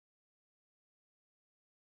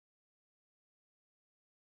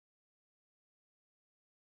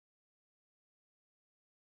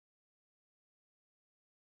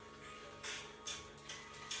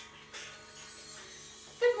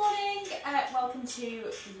welcome to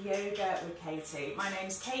Yoga with Katie. My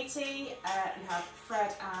name's Katie. We have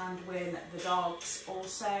Fred and Win, the dogs,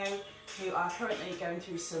 also, who are currently going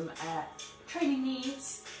through some training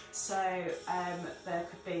needs. So there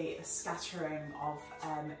could be a scattering of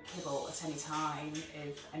kibble at any time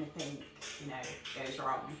if anything, goes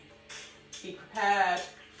wrong. Be prepared.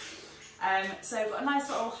 So I've got a nice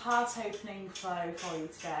little heart-opening flow for you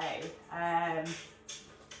today.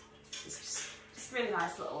 It's just really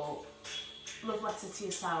nice little love letter to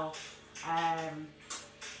yourself.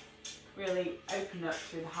 Really open up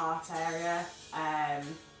through the heart area. A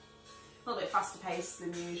little bit faster paced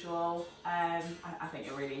than usual. I think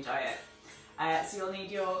you'll really enjoy it. So you'll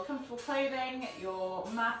need your comfortable clothing, your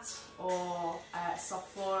mat or soft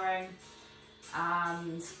flooring,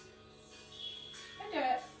 and do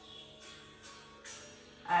it.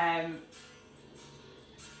 And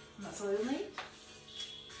that's all you'll need.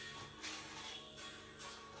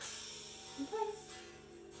 In place.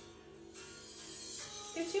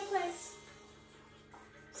 Go to your place.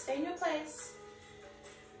 Stay in your place.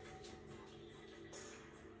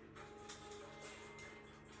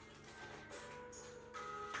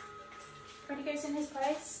 Freddie goes in his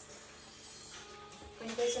place.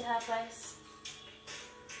 Winnie goes in her place.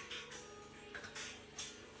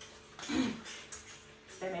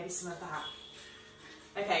 There may be some of that.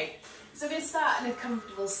 Okay, so we're going to start in a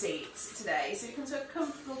comfortable seat today. So you come to a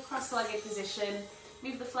comfortable cross-legged position.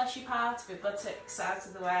 Move the fleshy part of your buttocks out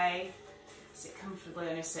of the way. Sit comfortably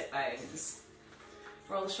on your sit bones.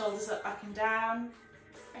 Roll the shoulders up, back and down.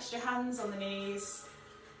 Rest your hands on the knees.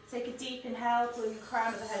 Take a deep inhale, pulling the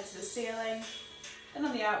crown of the head to the ceiling. Then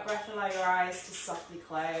on the out breath, allow your eyes to softly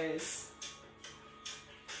close.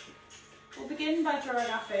 We'll begin by drawing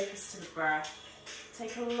our focus to the breath.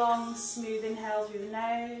 Take a long, smooth inhale through the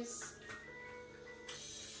nose.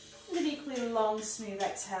 And an equally long, smooth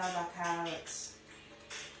exhale back out.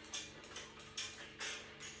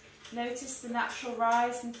 Notice the natural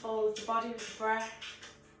rise and fall of the body with the breath.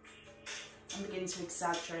 And begin to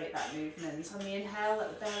exaggerate that movement. On the inhale,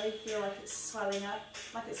 let the belly feel like it's swelling up,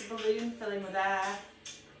 like it's a balloon filling with air.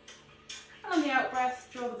 And on the out breath,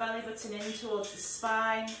 draw the belly button in towards the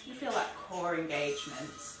spine. You feel that core engagement.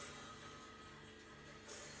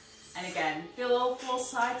 And again, feel all four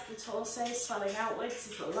sides of the torso swelling outwards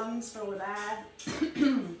as the lungs fill with air.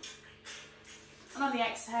 And on the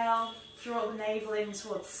exhale, draw the navel in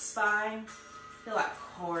towards the spine. Feel that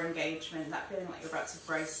core engagement, that feeling like you're about to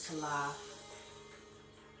brace to laugh.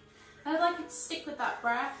 And I'd like you to stick with that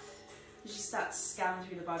breath as you start to scan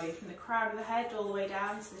through the body from the crown of the head all the way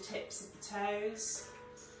down to the tips of the toes.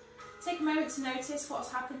 Take a moment to notice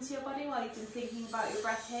what's happened to your body while you've been thinking about your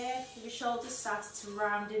breath here. Have your shoulders started to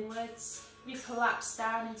round inwards? Have you collapsed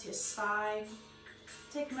down into your spine?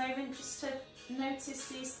 Take a moment just to notice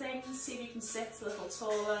these things. See if you can sit a little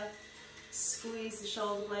taller. Squeeze the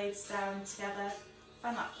shoulder blades down together.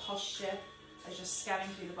 Find that posture as you're scanning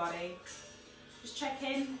through the body. Just check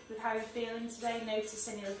in with how you're feeling today. Notice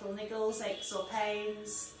any little niggles, aches or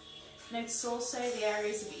pains. Notice also the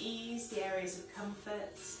areas of ease, the areas of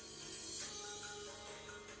comfort.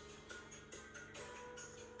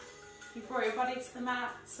 You brought your body to the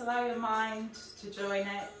mat, so allow your mind to join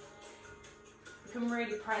it. Become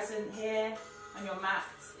really present here on your mat,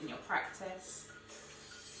 in your practice.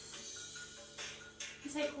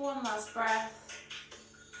 And take one last breath,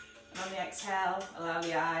 and on the exhale, allow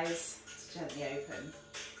the eyes to gently open.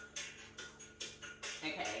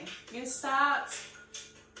 Okay, you're going to start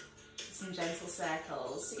with some gentle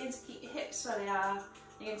circles. You're going to keep your hips where they are,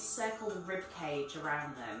 you're going to circle the rib cage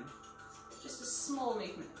around them. Just a small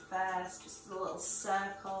movement at first, just a little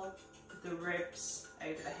circle with the ribs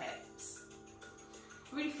over the hips.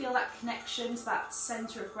 Really feel that connection to that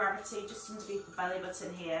centre of gravity just underneath the belly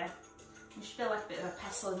button here. You should feel like a bit of a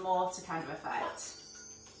pestle and mortar kind of effect.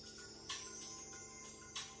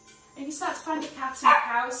 And you start to find a cat and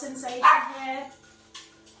cow sensation here.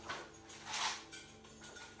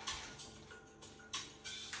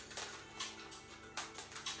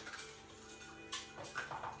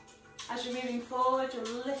 As you're moving forward,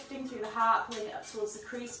 you're lifting through the heart, pulling it up towards the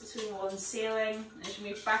crease between the wall and ceiling. And as you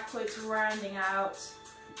move backwards, rounding out,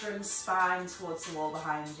 drawing the spine towards the wall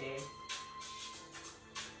behind you.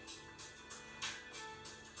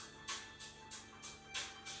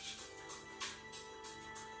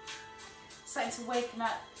 Starting to waken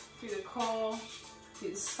up through the core, through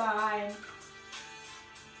the spine.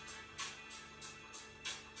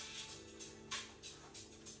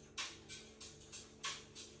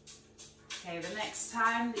 Okay, the next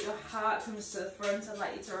time that your heart comes to the front, I'd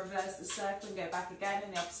like you to reverse the circle and go back again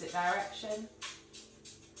in the opposite direction.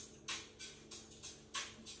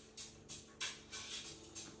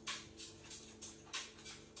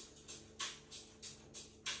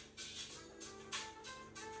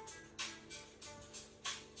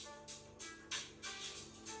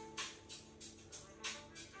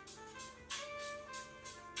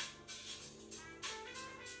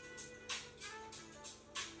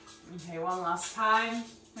 Okay, one last time.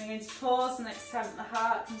 We're going to pause, the next time the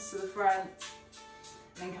heart comes to the front.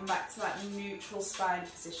 And then come back to that neutral spine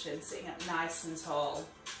position, sitting up nice and tall.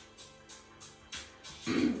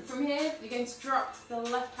 From here, you're going to drop the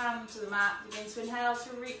left hand to the mat. You're going to inhale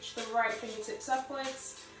to reach the right fingertips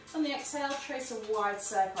upwards. On the exhale, trace a wide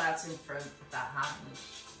circle out in front with that hand.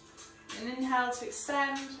 And inhale to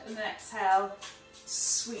extend, and then exhale,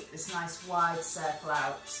 sweep this nice wide circle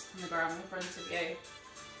out on the ground in front of you.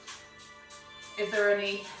 If there are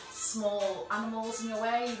any small animals in your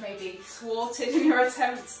way, you may be thwarted in your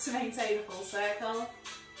attempts to maintain a full circle.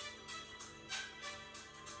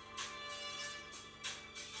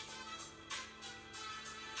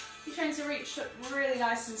 You're trying to reach up really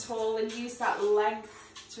nice and tall and use that length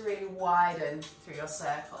to really widen through your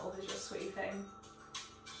circle as you're sweeping.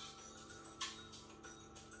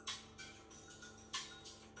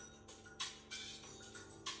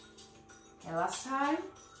 Okay, last time.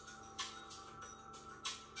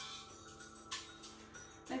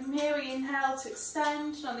 And from here we inhale to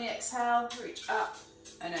extend, and on the exhale, reach up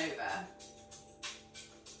and over.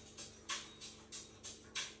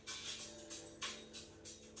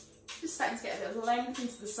 Just starting to get a bit of length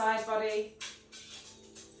into the side body.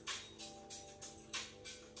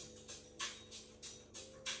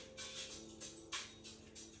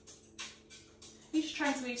 You're just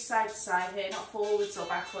trying to move side to side here, not forwards or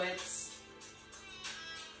backwards.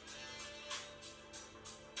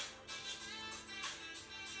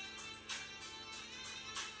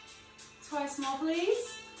 Twice more, please.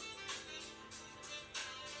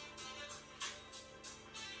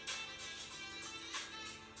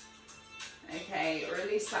 Okay,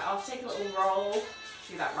 release that off. Take a little roll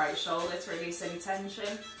through that right shoulder to release any tension,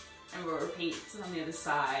 and we'll repeat on the other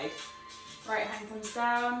side. Right hand comes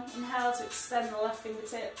down, inhale to extend the left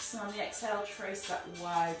fingertips, and on the exhale, trace that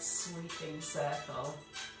wide sweeping circle.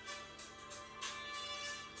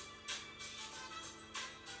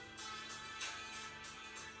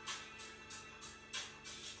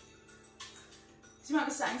 So you might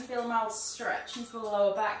be starting to feel a mild stretch into the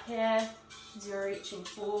lower back here as you're reaching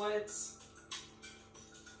forwards.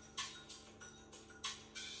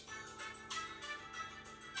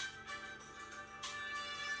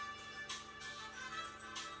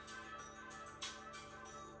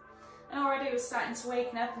 And already we're starting to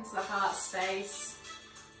waken up into the heart space.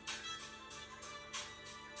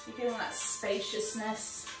 You're feeling that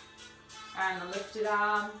spaciousness around the lifted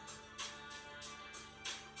arm.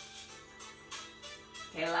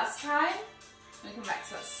 Okay, last time. We'll come back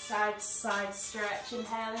to that side-to-side stretch,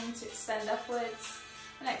 inhaling to extend upwards,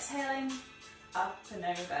 and exhaling up and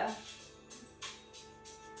over.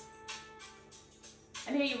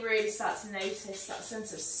 And here you really start to notice that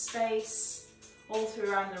sense of space all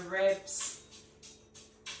through around the ribs.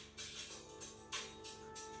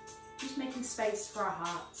 Just making space for our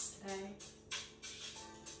hearts today.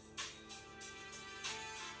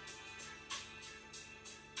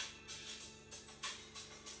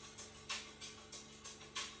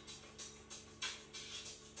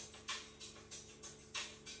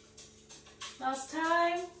 Last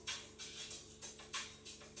time.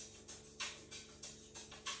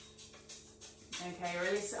 Okay,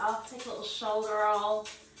 release it off, take a little shoulder roll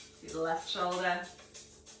to the left shoulder.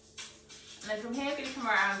 And then from here we're going to come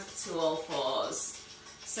around to all fours.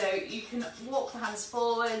 So you can walk the hands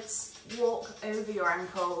forwards, walk over your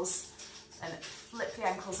ankles and flip the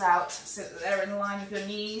ankles out so that they're in line with your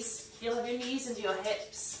knees. You'll have your knees into your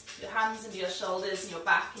hips, your hands into your shoulders and your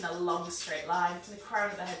back in a long straight line from the crown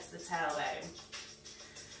of the head to the tailbone.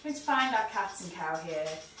 We're going to find our cat and cow here.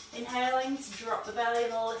 Inhaling to drop the belly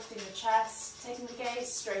and lifting the chest, taking the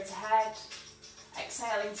gaze straight ahead.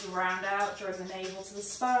 Exhaling to round out, drawing the navel to the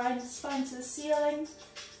spine to the ceiling,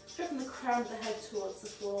 dropping the crown of the head towards the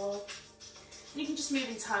floor. And you can just move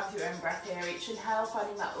in time with your own breath here. Each inhale,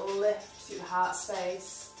 finding that lift through the heart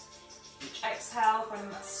space. Each exhale, finding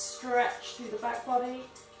that stretch through the back body.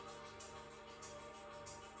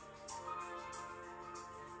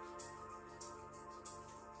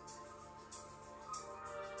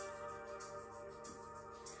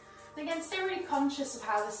 And again, stay really conscious of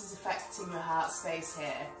how this is affecting your heart space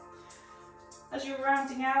here. As you're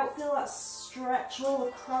rounding out, feel that stretch all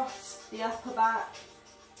across the upper back,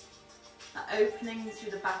 that opening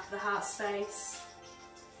through the back of the heart space.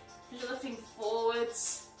 As you're looking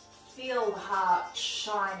forwards, feel the heart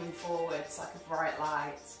shining forwards like a bright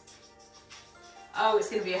light. Oh, it's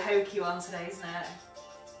going to be a hokey one today, isn't it?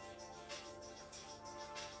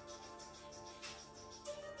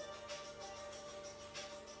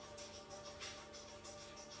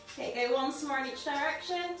 Okay, go once more in each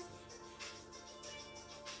direction.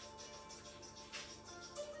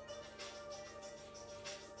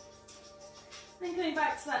 Then coming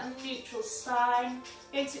back to that neutral spine,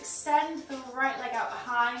 you're going to extend the right leg out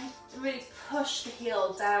behind and really push the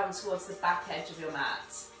heel down towards the back edge of your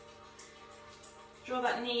mat. Draw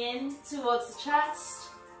that knee in towards the chest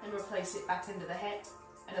and replace it back under the hip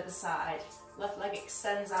and other side. Left leg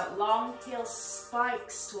extends out long, heel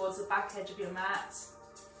spikes towards the back edge of your mat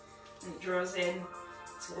and it draws in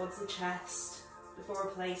towards the chest before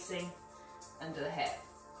replacing under the hip.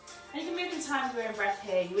 And you can move in time with your own breath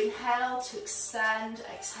here. You inhale to extend,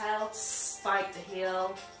 exhale to spike the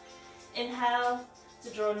heel. Inhale to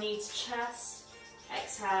draw knee to chest,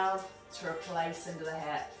 exhale to replace under the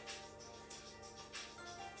hip.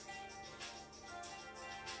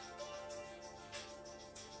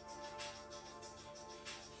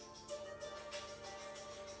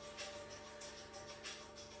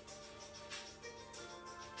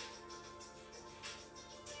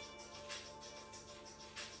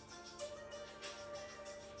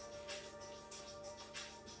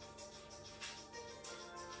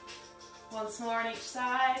 Once more on each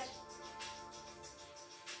side.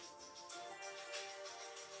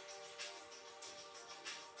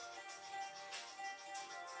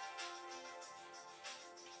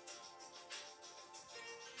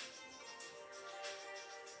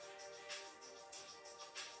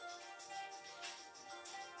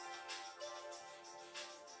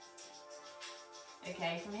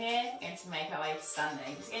 Okay, from here, we're going to make our way to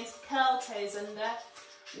standing. We're going to curl toes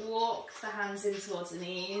under, walk the hands in towards the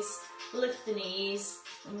knees, lift the knees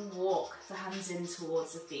and walk the hands in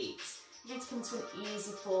towards the feet. You're going to come to an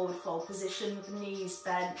easy forward fold position with the knees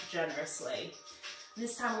bent generously. And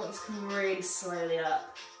this time I want you to come really slowly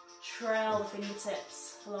up. Trail the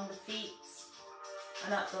fingertips along the feet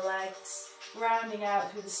and up the legs, rounding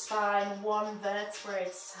out through the spine, one vertebrae at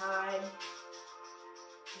a time.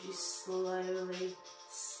 As you slowly,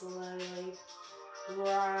 slowly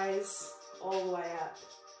rise all the way up.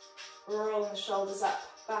 Roll the shoulders up,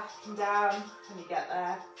 back and down when you get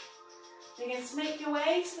there. Begin to make your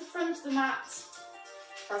way to the front of the mat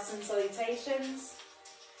for some salutations.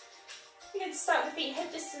 Begin to start with the feet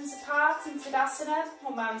hip distance apart in Tadasana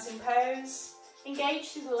or mountain pose. Engage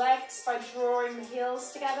through the legs by drawing the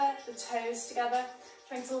heels together, the toes together,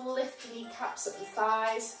 trying to lift the kneecaps up the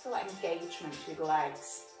thighs, feel that engagement through the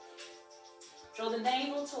legs. Draw the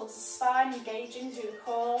navel towards the spine, engaging through the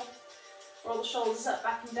core. Roll the shoulders up,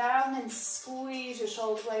 back and down, and squeeze your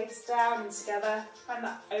shoulder blades down and together. Find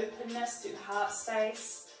that openness through the heart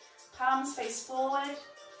space. Palms face forward.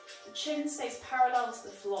 The chin stays parallel to the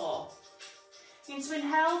floor. You're going to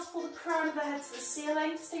inhale to pull the crown of the head to the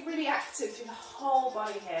ceiling. Stay really active through the whole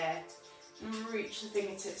body here. And reach the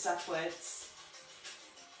fingertips upwards.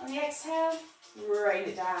 On the exhale, rain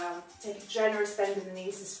it down. Take a generous bend in the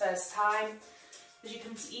knees this first time. As you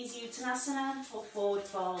come to easy Uttanasana or forward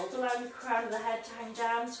fold, allowing the crown of the head to hang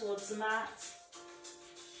down towards the mat.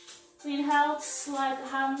 We inhale to slide the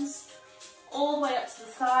hands all the way up to the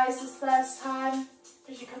thighs this first time.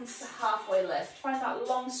 As you come to the halfway lift, find that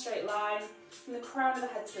long straight line from the crown of the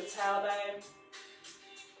head to the tailbone.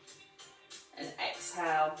 And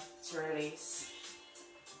exhale to release.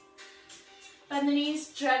 Bend the knees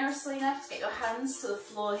generously enough to get your hands to the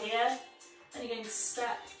floor here. And you're going to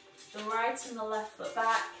step the right and the left foot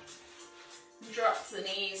back. And drop to the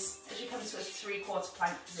knees as you come to a 3/4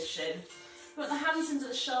 plank position. You want the hands under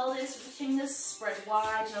the shoulders with the fingers spread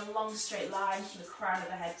wide in a long straight line from the crown of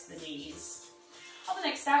the head to the knees. On the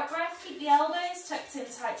next out breath, keep the elbows tucked in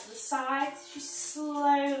tight to the sides. You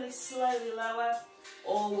slowly, slowly lower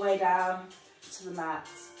all the way down to the mat.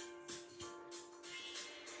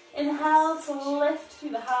 Inhale to lift through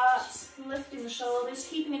the heart, lifting the shoulders,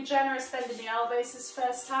 keeping a generous bend in the elbows this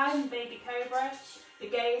first time, baby cobra. The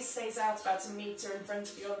gaze stays out about 1 meter in front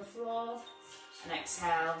of you on the floor. And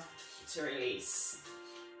exhale to release.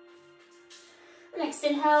 The next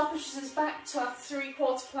inhale pushes us back to our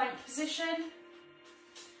 3/4 plank position.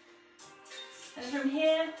 And from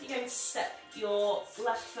here, you're going to step your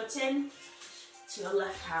left foot in to your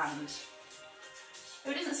left hand. If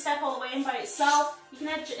it doesn't step all the way in by itself, you can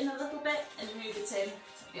edge it in a little bit and move it in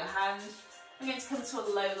with your hand. I'm going to come to a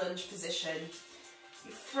low lunge position.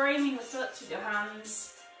 You're framing the foot with your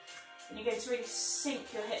hands, and you're going to really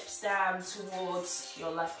sink your hips down towards your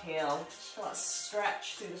left heel. Feel that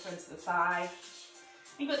stretch through the front of the thigh.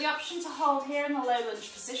 You've got the option to hold here in the low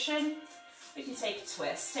lunge position. We can take a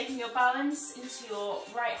twist, taking your balance into your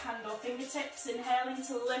right hand or fingertips, inhaling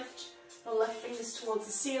to lift the left fingers towards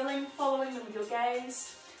the ceiling, following them with your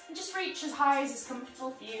gaze. And just reach as high as is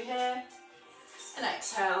comfortable for you here. And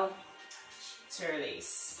exhale to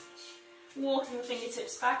release. Walking the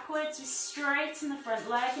fingertips backwards, we straighten the front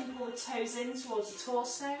leg and pull the toes in towards the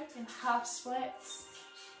torso in half splits.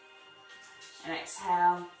 And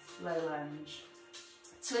exhale, low lunge.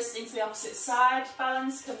 Twisting to the opposite side,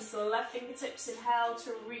 balance, comes to the left fingertips, inhale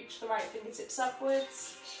to reach the right fingertips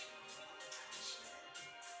upwards.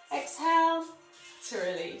 Exhale to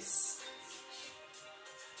release.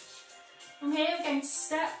 From here we're going to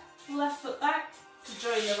step left foot back to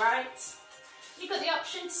join the right. You've got the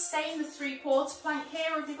option to stay in the 3/4 plank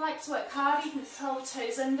here, or if you'd like to work harder, you can curl the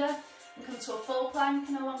toes under and come to a full plank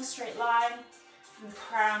in a long straight line from the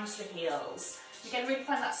crown to the heels. Again, really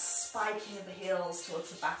find that spiking of the heels towards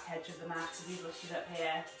the back edge of the mat as we lift it up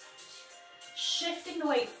here. Shifting the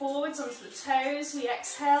weight forwards onto the toes, we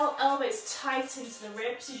exhale, elbows tight into the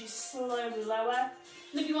ribs as you slowly lower.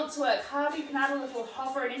 And if you want to work harder, you can add a little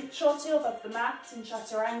hover an inch or two above the mat in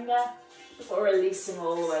Chaturanga before releasing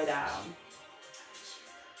all the way down.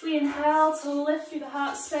 We inhale to lift through the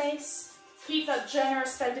heart space. Keep that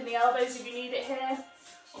generous bend in the elbows if you need it here,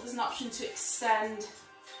 or there's an option to extend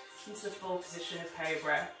into the full position of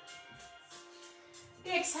Cobra.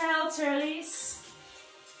 We exhale to release.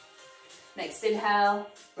 Next inhale,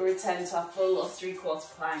 we return to our full or 3/4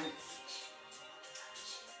 plank.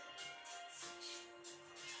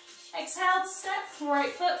 Exhale to step,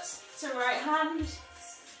 right foot to right hand.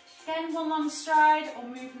 Again, one long stride or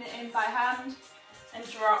moving it in by hand and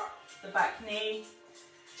drop the back knee.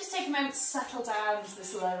 Just take a moment to settle down into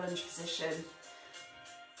this low lunge position.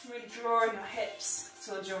 Really drawing your hips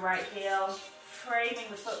towards your right heel, framing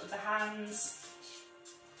the foot with the hands.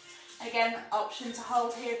 Again, option to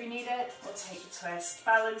hold here if you need it, or take a twist.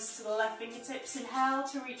 Balance to the left fingertips, inhale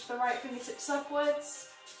to reach the right fingertips upwards.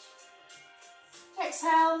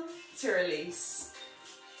 Exhale to release.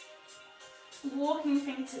 Walking the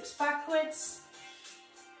fingertips backwards.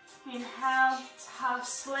 Inhale to half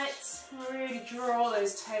split, really draw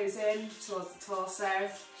those toes in towards the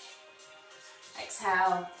torso.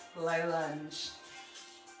 Exhale, low lunge.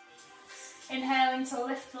 Inhaling to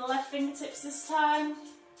lift the left fingertips this time.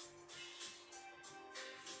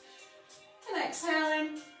 And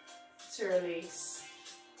exhaling to release.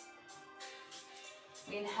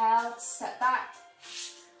 We inhale to step back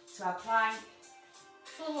to our plank,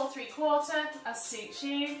 full or 3/4 as suits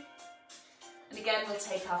you. And again, we'll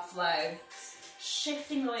take our flow.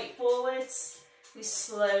 Shifting the weight forwards, we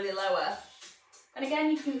slowly lower. And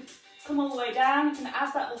again, you can come all the way down, you can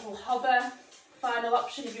add that little hover, final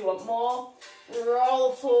option if you want more.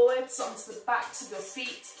 Roll forwards onto the backs of your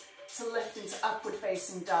feet to lift into upward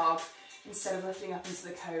facing dog instead of lifting up into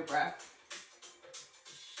the Cobra.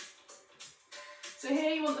 So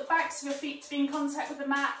here you want the backs of your feet to be in contact with the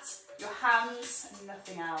mat, your hands and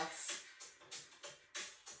nothing else.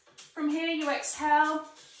 From here you exhale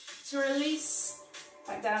to release,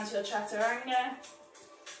 back down to your Chaturanga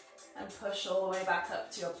and push all the way back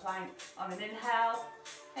up to your plank on an inhale.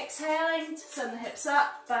 Exhaling to send the hips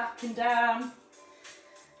up, back and down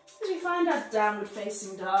as we find our downward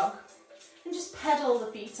facing dog. And just pedal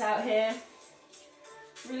the feet out here.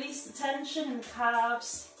 Release the tension in the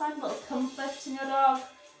calves, find a little comfort in your dog.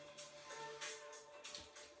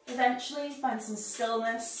 Eventually find some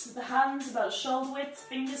stillness with the hands about shoulder width,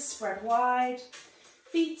 fingers spread wide,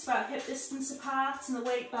 feet about hip distance apart and the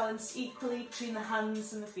weight balanced equally between the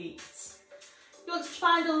hands and the feet. You want to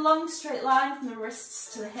find a long straight line from the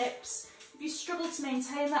wrists to the hips. If you struggle to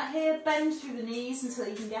maintain that here, bend through the knees until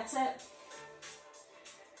you can get it.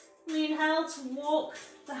 We inhale to walk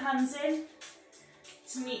the hands in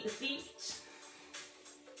to meet the feet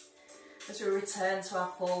as we return to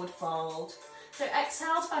our forward fold. So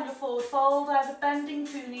exhale to find your forward fold, either bending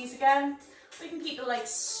through the knees again, or you can keep the legs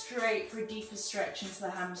straight for a deeper stretch into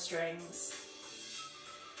the hamstrings.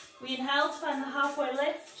 We inhale to find the halfway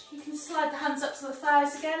lift. You can slide the hands up to the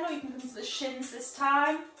thighs again, or you can come to the shins this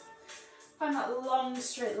time. Find that long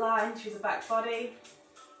straight line through the back body.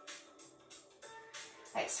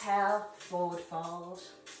 Exhale, forward fold.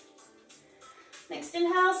 Next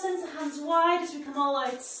inhale, send the hands wide as we come all the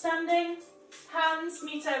way to standing. Hands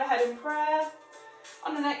meet overhead in prayer.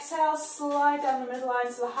 On an exhale, slide down the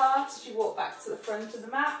midline to the heart as you walk back to the front of the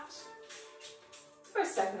mat for a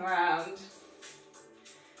second round.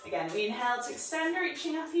 Again, we inhale to extend,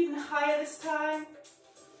 reaching up even higher this time.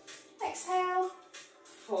 Exhale,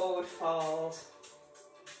 forward fold.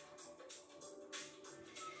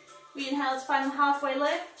 We inhale to find the halfway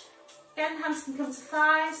lift. Again, hands can come to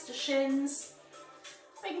thighs, to shins.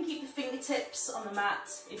 Or you can keep the fingertips on the mat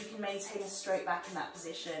if you can maintain a straight back in that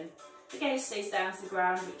position. The gaze stays down to the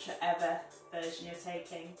ground, whichever version you're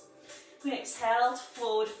taking. We exhale to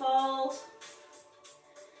forward fold.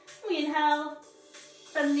 We inhale,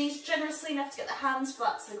 Bend the knees generously enough to get the hands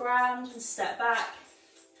flat to the ground and step back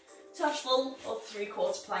to a full or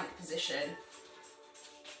 3/4 plank position.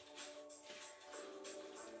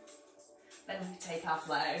 Then we take our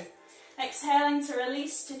flow. Exhaling to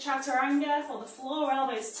release to chaturanga, or the floor,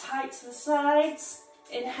 elbows tight to the sides.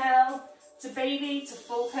 Inhale to baby, to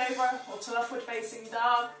full cobra, or to upward facing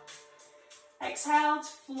dog. Exhale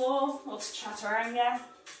to floor or to chaturanga.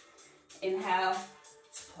 Inhale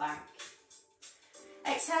to plank.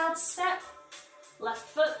 Exhale to step, left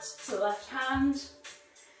foot to left hand.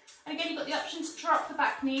 And again, you've got the option to drop the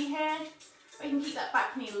back knee here, or you can keep that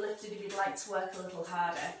back knee lifted if you'd like to work a little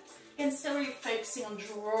harder. Again, still really focusing on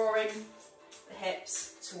drawing the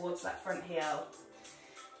hips towards that front heel.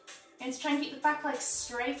 And to try and keep the back leg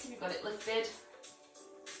straight if you've got it lifted,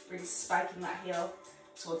 really spiking that heel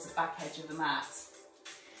towards the back edge of the mat.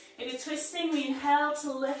 If you're twisting, we inhale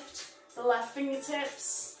to lift the left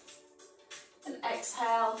fingertips and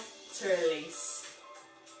exhale to release.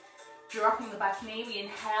 Dropping the back knee, we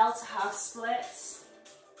inhale to half splits.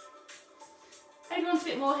 And if you want a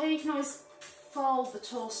bit more here, you can always fold the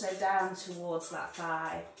torso down towards that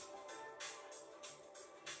thigh.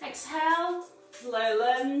 Exhale, low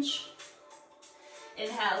lunge.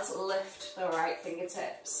 Inhale to lift the right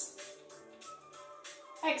fingertips.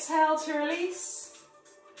 Exhale to release.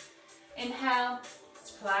 Inhale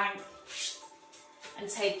to plank. And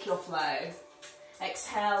take your flow.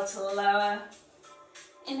 Exhale to lower.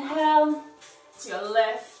 Inhale to your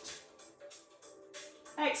lift.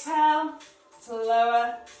 Exhale to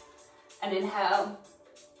lower. And inhale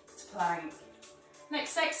to plank.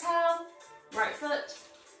 Next exhale, right foot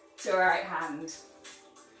to right hand.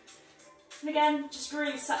 And again, just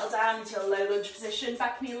really settle down into your low lunge position.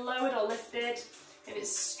 Back knee lowered or lifted. If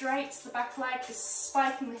it's straight, the back leg is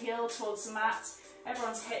spiking the heel towards the mat.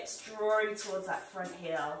 Everyone's hips drawing towards that front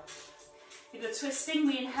heel. If you're twisting,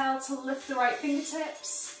 we inhale to lift the right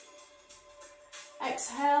fingertips.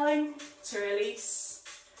 Exhaling to release.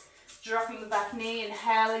 Dropping the back knee,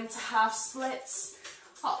 inhaling to half splits.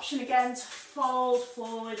 Option again to fold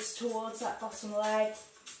forwards towards that bottom leg.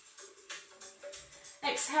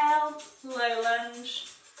 Exhale, low lunge.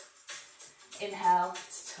 Inhale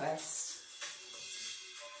to twist.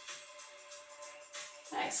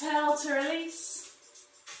 Exhale to release.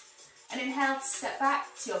 And inhale to step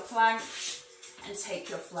back to your plank and take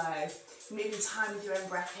your flow. Move in time with your own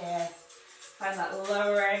breath here. Find that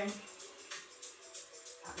lowering,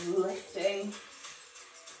 that lifting.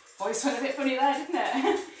 Voice went a bit funny there, didn't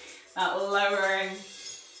it? That lowering.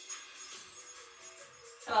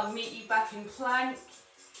 And I'll meet you back in plank.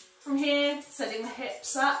 From here, setting the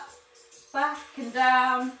hips up, back and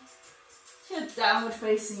down to a downward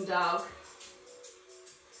facing dog.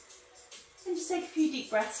 And just take a few deep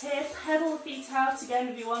breaths here. Pedal the feet out again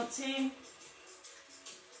if you want to.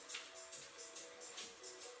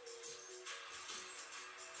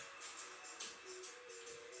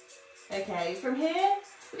 Okay, from here,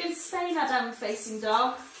 we're going to stay in our downward facing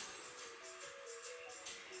dog.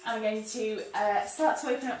 And we're going to start to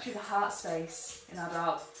open up through the heart space in our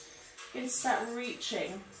dog. We're going to start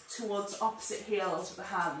reaching towards opposite heels with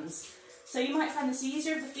the hands. So you might find this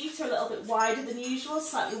easier if the feet are a little bit wider than usual,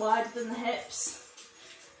 slightly wider than the hips.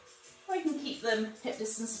 Or you can keep them hip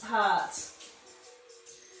distance apart.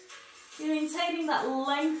 You're maintaining that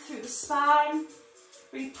length through the spine,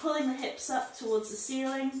 really pulling the hips up towards the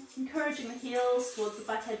ceiling, encouraging the heels towards the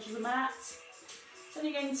back edge of the mat. Then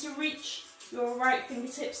you're going to reach your right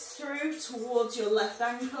fingertips through towards your left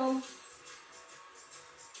ankle.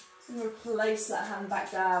 And replace that hand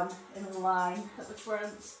back down in a line at the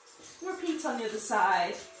front. And repeat on the other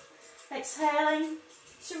side. Exhaling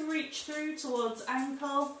to reach through towards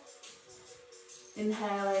ankle.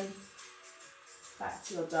 Inhaling back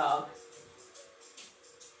to your dog.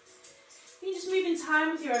 You just move in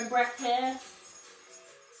time with your own breath here.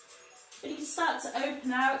 But you can start to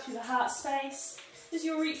open out through the heart space as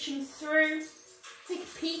you're reaching through. Take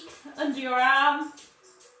a peek under your arm.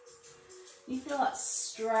 You feel that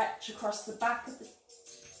stretch across the back of the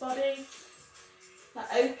body, that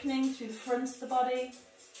opening through the front of the body.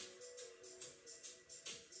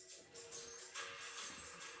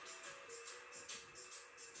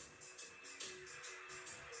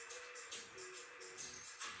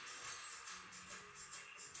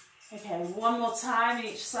 Okay, one more time on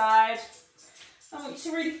each side. I want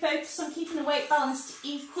you to really focus on keeping the weight balanced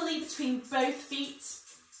equally between both feet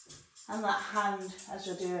and that hand as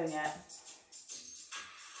you're doing it.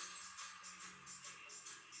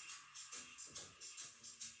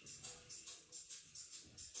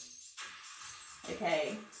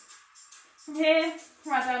 Okay, from here,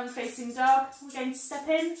 right down facing dog, we're going to step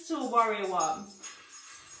in to a warrior one.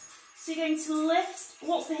 So you're going to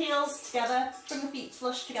walk the heels together, bring the feet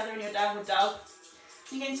flush together in your downward dog.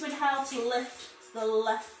 You're going to inhale to lift the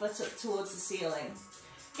left foot up towards the ceiling.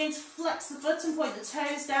 You're going to flex the foot and point the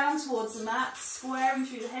toes down towards the mat, squaring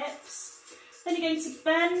through the hips. Then you're going to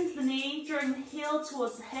bend the knee, drawing the heel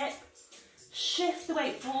towards the hip. Shift the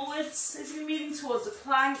weight forwards as you're moving towards a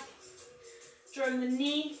plank. Drawing the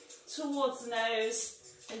knee towards the nose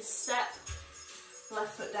and step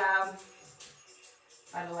left foot down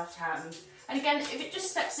by the left hand. And again, if it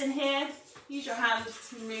just steps in here, use your hand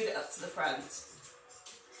to move it up to the front.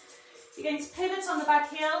 You're going to pivot on the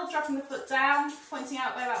back heel, dropping the foot down, pointing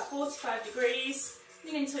out by about 45 degrees.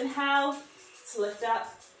 You're going to inhale to lift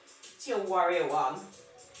up to your warrior one.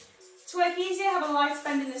 To work easier, have a light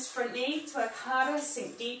bend in this front knee. To work harder,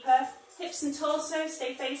 sink deeper. Hips and torso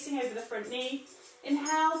stay facing over the front knee.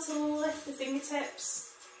 Inhale to lift the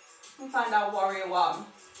fingertips and find our warrior one.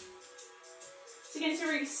 So you're going to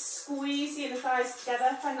really squeeze the inner thighs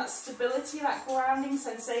together, find that stability, that grounding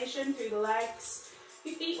sensation through the legs.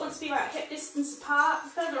 Your feet want to be about hip distance apart. The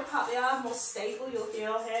further apart they are, the more stable you'll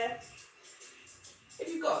feel here. If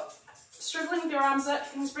you've got struggling with your arms up,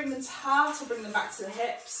 you can just bring them to heart or bring them back to the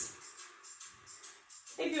hips.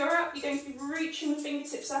 If you're up, you're going to be reaching the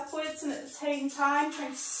fingertips upwards and at the same time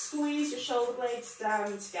trying to squeeze your shoulder blades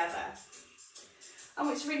down together. I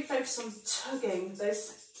want you to really focus on tugging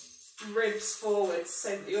those ribs forwards so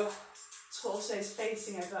that your torso is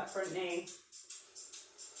facing over that front knee.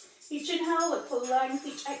 Each inhale, look for length.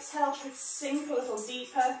 Each exhale, try to sink a little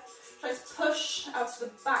deeper. Try to push out of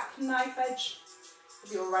the back knife edge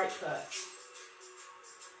of your right foot.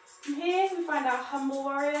 From here, we find our humble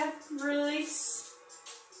warrior. Release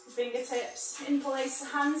the fingertips. Interlace the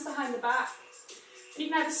hands behind the back. You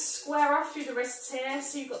can either square off through the wrists here,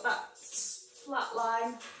 so you've got that flat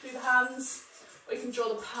line through the hands, or you can draw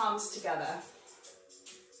the palms together.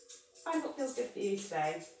 Find what feels good for you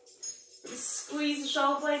today. Really squeeze the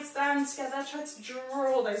shoulder blades down together. Try to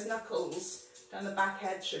draw those knuckles down the back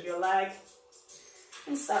edge of your leg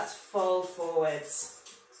and start to fold forwards.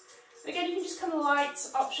 And again, you can just come light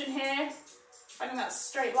option here, finding that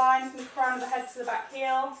straight line from the crown of the head to the back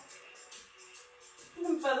heel. And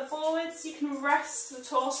then further forwards, you can rest the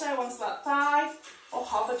torso onto that thigh or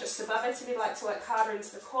hover just above it if you'd like to work harder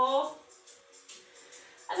into the core.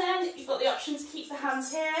 And then you've got the option to keep the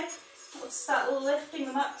hands here. Let's start lifting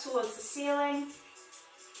them up towards the ceiling,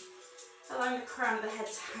 allowing the crown of the head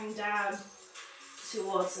to hang down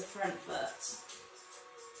towards the front foot.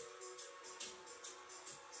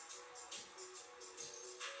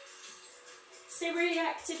 Stay really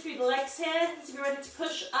active through the legs here, as you're ready to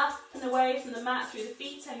push up and away from the mat through the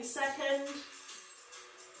feet any second.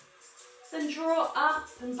 Then draw up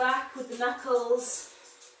and back with the knuckles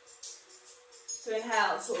to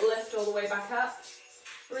inhale, so lift all the way back up.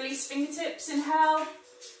 Release fingertips, inhale,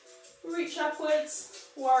 reach upwards,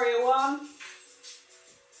 warrior one.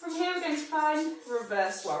 From here we're going to find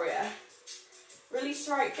reverse warrior. Release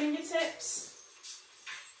the right fingertips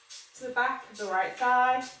to the back of the right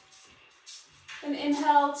thigh. Then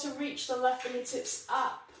inhale to reach the left fingertips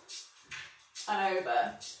up and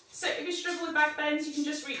over. So if you struggle with back bends, you can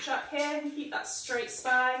just reach up here and keep that straight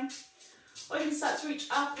spine. Or you can start to reach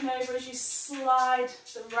up and over as you slide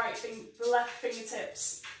the left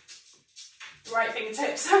fingertips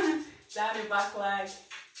down your back leg.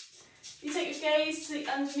 You take your gaze to the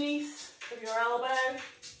underneath of your elbow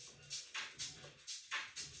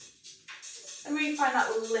and really find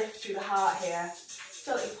that lift through the heart here.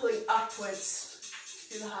 Feel like you're pulling upwards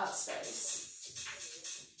through the heart space.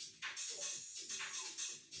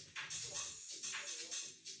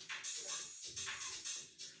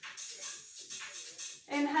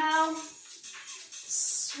 Inhale,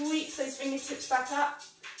 sweep those fingertips back up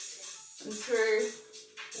and through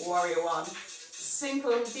warrior one. Sink a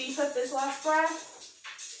little deeper for this last breath.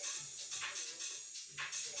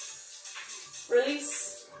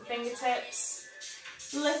 Release the fingertips,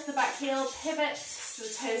 lift the back heel, pivot so the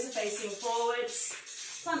toes are facing forwards.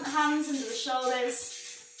 Plant the hands under the shoulders,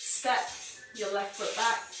 step your left foot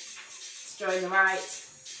back to join the right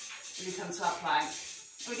and we come to our plank.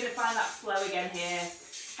 We're going to find that flow again here.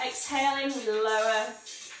 Exhaling, we lower.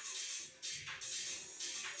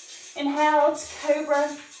 Inhale to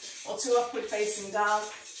cobra or to upward facing dog.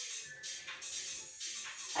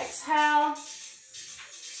 Exhale,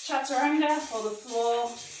 chaturanga or the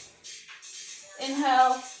floor.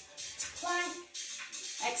 Inhale to plank.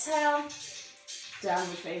 Exhale,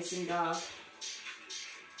 downward facing dog.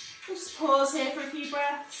 We'll just pause here for a few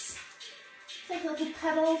breaths. Take a little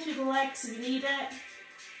pedal through the legs if you need it.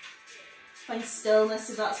 Find stillness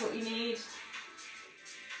if that's what you need.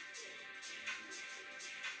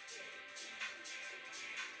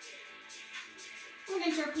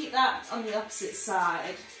 we're going to repeat that on the opposite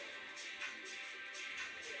side.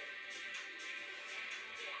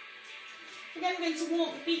 Again, we're going to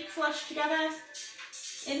walk the feet flush together.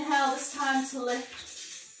 Inhale this time to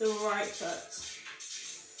lift the right foot.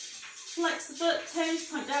 Flex the foot, toes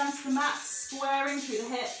point down to the mat, squaring through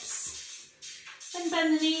the hips. Then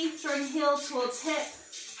bend the knee, drawing heel towards hip.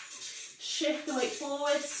 Shift the weight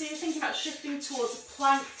forward. So you're thinking about shifting towards a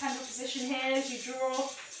plank kind of position here as you draw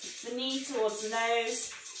the knee towards the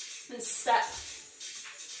nose. Then step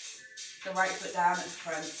the right foot down at the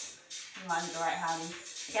front in line with the right hand.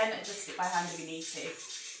 Again, adjust it by hand if you need to.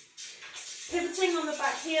 Pivoting on the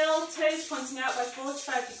back heel, toes pointing out by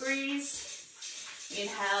 45 degrees.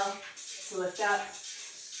 Inhale to lift up.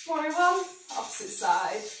 Warrior one, opposite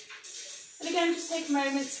side. And again, just take a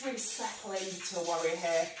moment to really settle into a warrior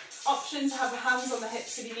here. Option to have your hands on the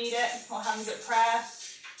hips if you need it, or hands at prayer.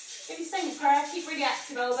 If you're staying in prayer, keep really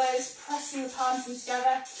active elbows, pressing the palms in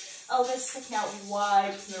together, elbows sticking out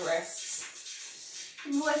wide from the wrists.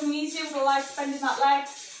 If you're working easier with a light bend in that leg,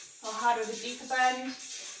 or harder with a deeper bend,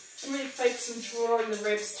 and really focus on drawing the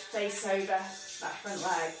ribs to face over that front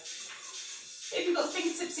leg. If you've got the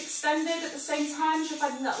fingertips extended at the same time, you're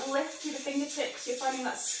finding that lift through the fingertips, you're finding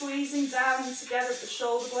that squeezing down and together at the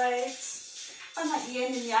shoulder blades. Find that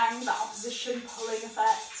yin and yang, that opposition pulling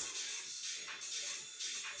effect.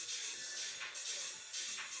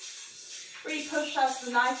 Really push out to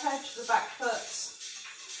the knife edge of the back foot.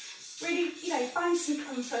 Really, find some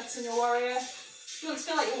comfort in your warrior. You want to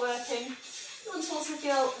feel like you're working. You want to also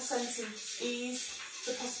feel a sense of ease,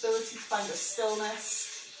 the possibility to find a stillness.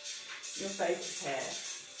 Your focus here.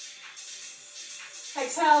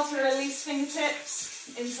 Exhale to release fingertips,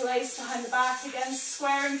 interlace behind the back, again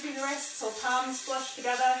squaring through the wrists or palms flush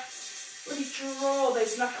together. Really draw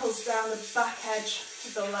those knuckles down the back edge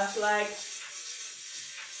of the left leg.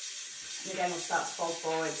 And again we'll start to fold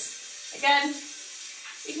forwards. Again,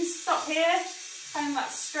 you can stop here, finding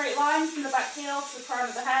that straight line from the back heel to the crown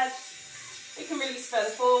of the head. You can release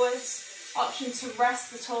further forwards. Option to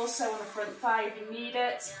rest the torso on the front thigh if you need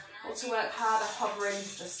it, or to work harder hovering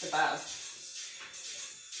just above.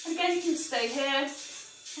 And again, you can stay here.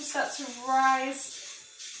 We'll start to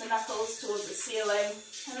rise the knuckles towards the ceiling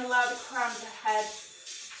and allow the crown of the head to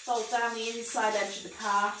fold down the inside edge of the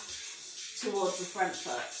calf towards the front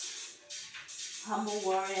foot. Humble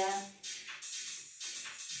warrior.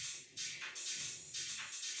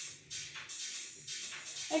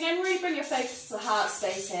 Again, really bring your focus to the heart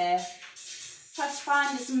space here. Try to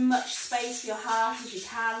find as much space for your heart as you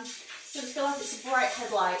can. You feel like it's a bright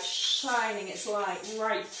headlight shining its light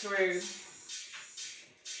right through.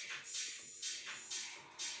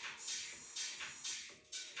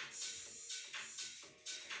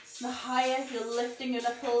 The higher you're lifting your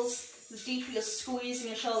knuckles, the deeper you're squeezing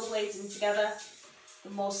your shoulder blades in together,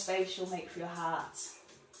 the more space you'll make for your heart.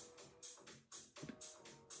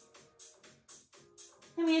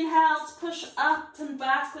 And we inhale to push up and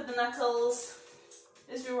back with the knuckles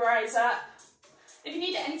as we rise up. If you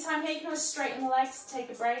need it any time here, you can always straighten the legs to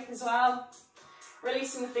take a break as well.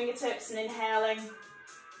 Releasing the fingertips and inhaling,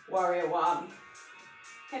 warrior one.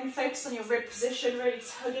 Again, focus on your rib position, really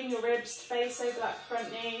tugging your ribs to face over that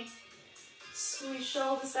front knee. Squeeze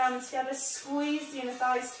shoulders down together, squeeze the inner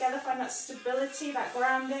thighs together, find that stability, that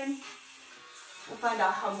grounding. We'll find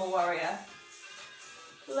our humble warrior.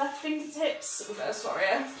 Left fingertips, reverse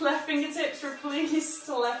warrior. Left fingertips release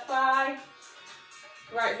to left thigh.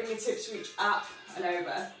 Right fingertips reach up and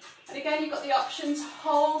over. And again, you've got the option to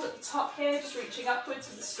hold at the top here, just reaching upwards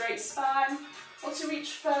with a straight spine, or to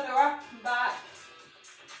reach further up and back.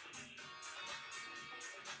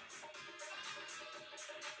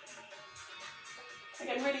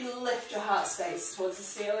 Again, really lift your heart space towards the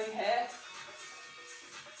ceiling here.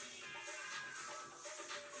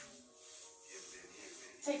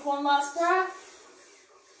 Take one last breath.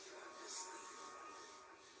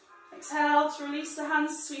 Exhale to release the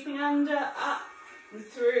hands, sweeping under, up and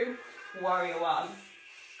through, warrior one.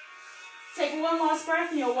 Take one last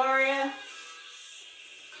breath in your warrior.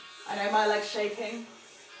 I know my leg's shaking.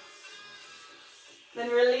 Then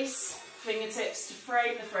release fingertips to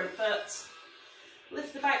frame the front foot.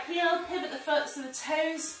 Lift the back heel, pivot the foot so the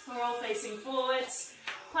toes are all facing forwards.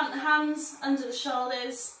 Plant the hands under the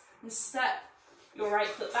shoulders and step your right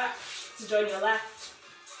foot back to join your left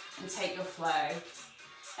and take your flow.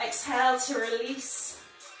 Exhale to release.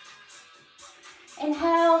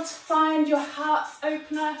 Inhale to find your heart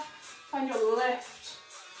opener, find your lift.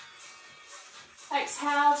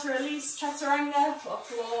 Exhale to release chaturanga or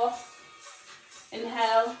floor.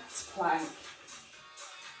 Inhale to plank.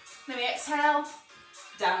 Then we exhale,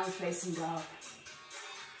 downward facing dog.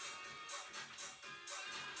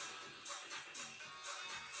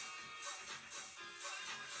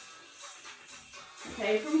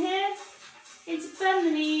 Okay, from here, into bend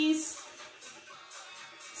the knees,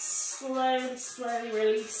 slowly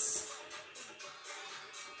release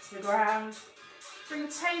to the ground. Bring the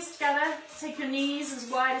toes together, take your knees as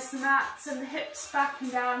wide as the mat, and the hips back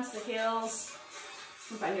and down to the heels,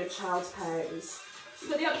 and find your child's pose. You've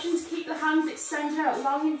got the option to keep the hands extended out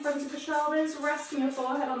long in front of the shoulders, resting your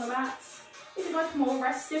forehead on the mat. If you'd like a more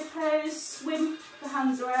restive pose, swim the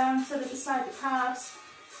hands around so that beside the calves,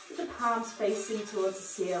 with the palms facing towards the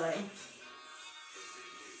ceiling.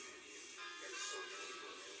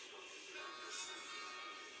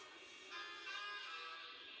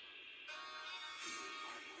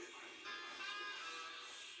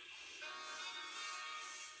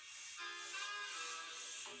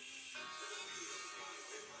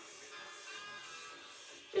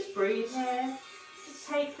 Just breathe here. Just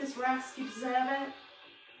take this rest, you deserve it.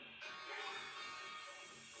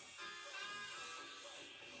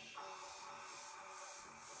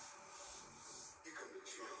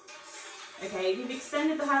 Okay, you've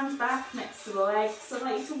extended the hands back next to the legs, so I'd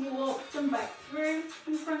like you to walk them back through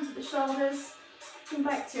in front of the shoulders, and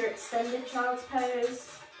back to your extended child's pose.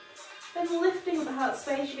 Then lifting with the heart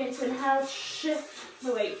space, you're going to inhale, shift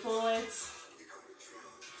the weight forwards.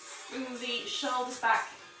 Bring the shoulders back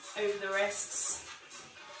over the wrists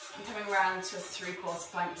and coming round to a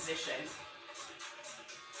 3/4 plank position.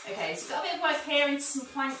 Okay, so we've got a bit of work here into some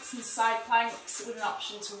planks and side planks with an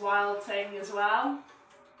option to wild thing as well.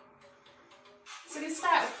 So we're going to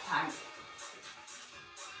start with plank.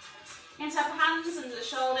 You're going to have hands under the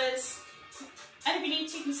shoulders, and if you need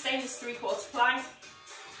to, you can stay in this 3/4 plank,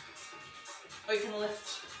 or you can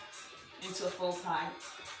lift into a full plank.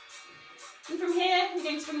 And from here, you're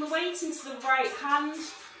going to bring the weight into the right hand,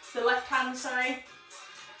 the left hand, sorry,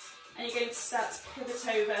 and you're going to start to pivot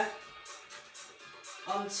over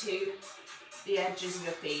onto the edges of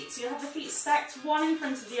your feet. So you'll have the feet stacked one in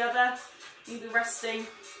front of the other. You'll be resting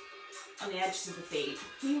on the edges of the feet.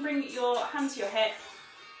 You can bring your hand to your hip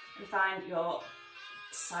and find your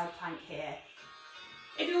side plank here.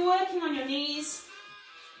 If you're working on your knees,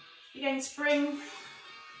 you're going to bring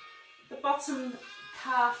the bottom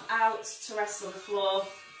calf out to rest on the floor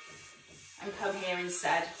and come here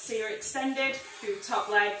instead. So you're extended through the top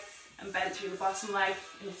leg and bent through the bottom leg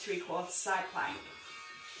in a 3/4 side plank.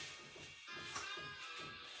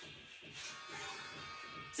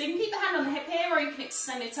 So you can keep the hand on the hip here, or you can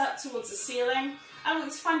extend it up towards the ceiling. I want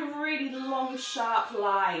you to find a really long, sharp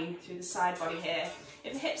line through the side body here.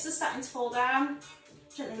 If the hips are starting to fall down,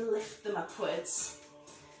 gently lift them upwards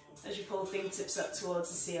as you pull the fingertips up towards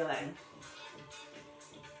the ceiling.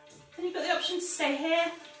 Then you've got the option to stay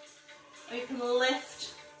here, or you can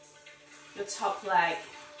lift your top leg.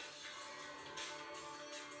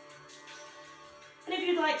 And if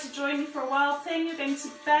you'd like to join me for a wild thing, you're going to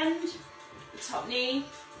bend the top knee,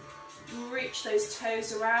 reach those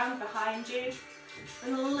toes around behind you,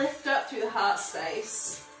 and lift up through the heart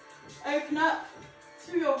space. Open up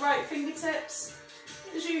through your right fingertips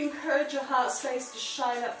as you encourage your heart space to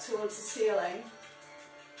shine up towards the ceiling.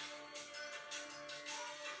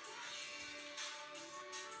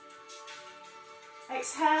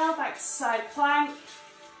 Exhale, back to side plank.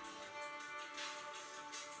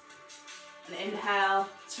 And inhale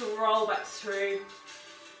to roll back through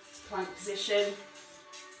to plank position.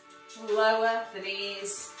 Lower the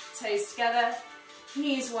knees, toes together,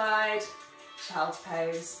 knees wide, child's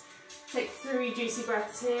pose. Take 3 juicy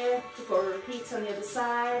breaths here before we repeat on the other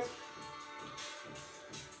side.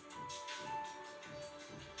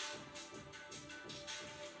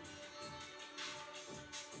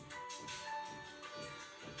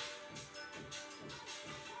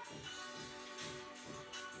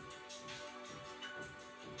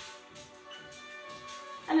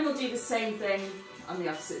 And then we'll do the same thing on the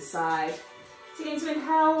opposite side. So you're going to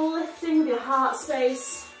inhale, lifting with your heart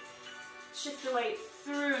space. Shift the weight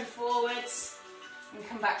through and forwards. And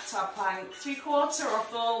come back to our plank. 3/4 or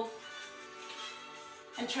full.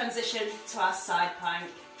 And transition to our side plank.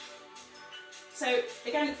 So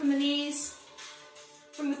again, from the knees,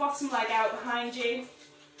 bring the bottom leg out behind you.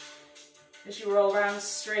 As you roll around,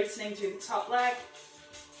 straightening through the top leg.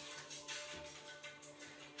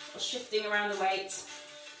 Or shifting around the weight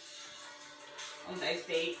on both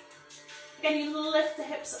feet. Again, you lift the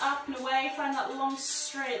hips up and away, find that long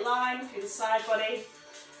straight line through the side body.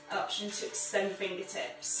 An option to extend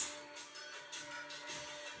fingertips.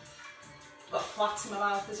 Got a plait in my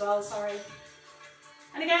mouth as well, sorry.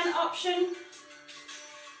 And again, option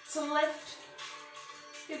to lift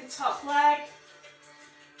through the top leg.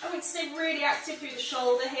 I want to stay really active through the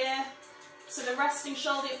shoulder here. So the resting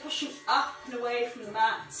shoulder, you're pushing up and away from the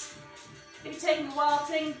mat. If you're taking a wild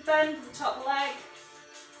thing, bend the top leg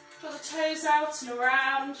Draw the toes out and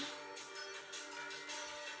around.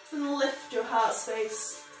 And lift your heart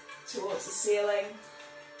space towards the ceiling.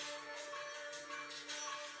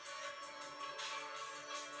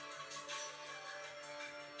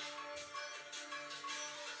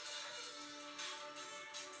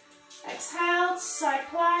 Exhale, side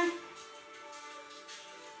plank.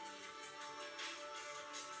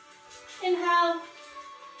 Inhale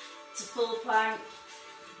to full plank.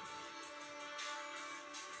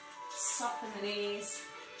 Soften the knees.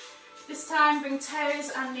 This time bring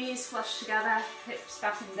toes and knees flush together, hips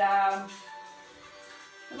back and down.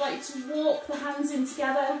 I'd like you to walk the hands in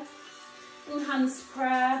together, bring hands to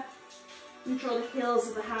prayer, and draw the heels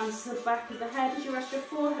of the hands to the back of the head as you rest your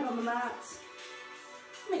forehead on the mat.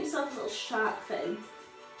 Make yourself a little shark fin.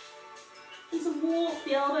 And to walk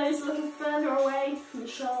the elbows a little further away from the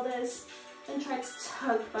shoulders, then try to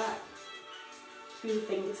tug back through the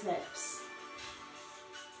fingertips.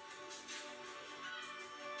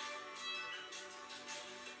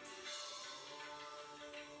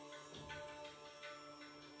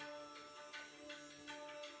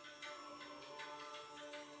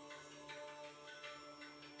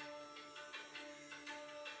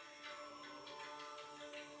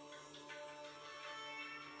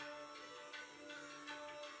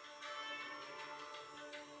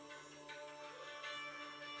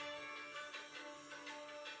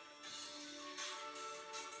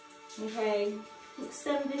 Okay,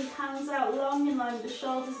 extend the hands out long in line with the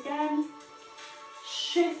shoulders again.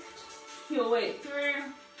 Shift your weight through.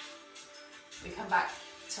 We come back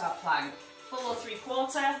to our plank, full or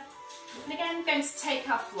 3/4. And again, we're going to take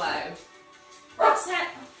our flow. Reset.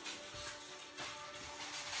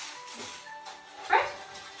 Right.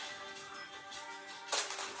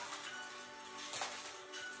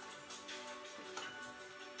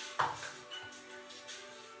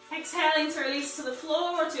 Exhaling to release to the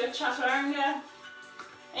floor or to a chaturanga.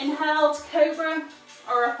 Inhale to cobra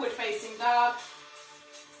or upward facing dog.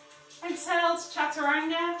 Exhale to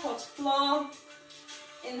chaturanga or to floor.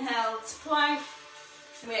 Inhale to plank.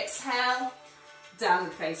 And we exhale,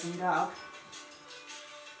 downward facing dog.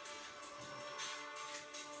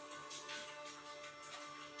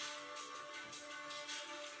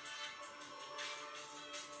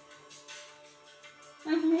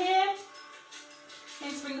 And from here,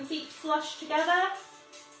 going to bring the feet flush together.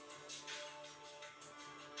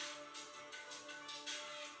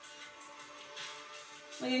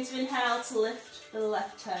 We're going to inhale to lift the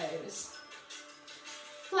left toes.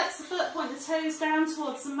 Flex the foot, point the toes down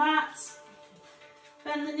towards the mat.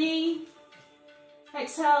 Bend the knee.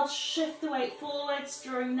 Exhale, shift the weight forwards,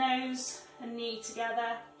 drawing nose and knee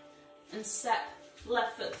together. And step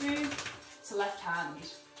left foot through to left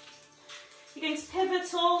hand. You're going to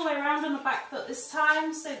pivot all the way around on the back foot this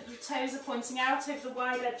time, so that the toes are pointing out over the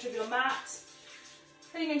wide edge of your mat.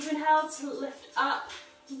 Then you're going to inhale to lift up.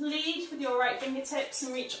 Lead with your right fingertips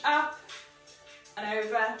and reach up and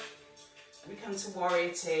over. And we come to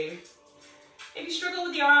warrior two. If you struggle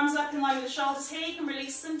with your arms up in line with the shoulders here, you can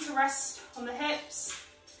release them to rest on the hips.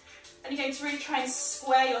 And you're going to really try and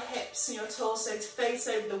square your hips and your torso to face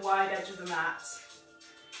over the wide edge of the mat.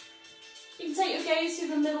 You can take your gaze through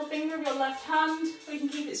the middle finger of your left hand, or you can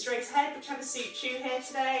keep it straight ahead, whichever suits you here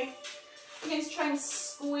today. You're going to try and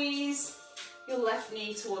squeeze your left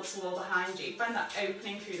knee towards the wall behind you. Find that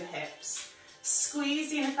opening through the hips. Squeeze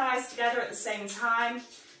the inner thighs together at the same time.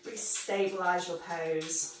 Really stabilise your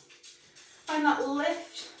pose. Find that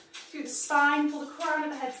lift through the spine. Pull the crown of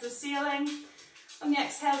the head to the ceiling. On the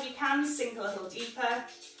exhale, if you can, sink a little deeper.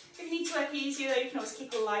 If you need to work easier though, you can always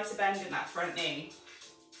keep a lighter bend in that front knee.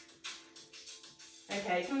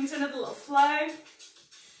 Okay, coming to another little flow.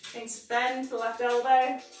 Going to bend the left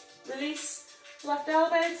elbow. Release left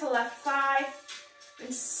elbow to left thigh.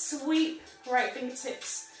 And sweep right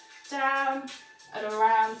fingertips down and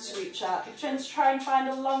around to reach up. You're trying to try and find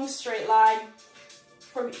a long straight line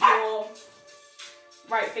from your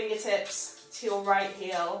right fingertips to your right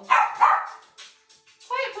heel.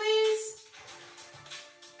 Quiet please.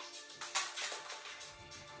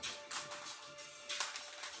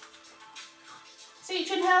 So each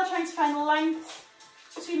inhale, trying to find the length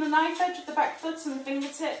between the knife edge of the back foot and the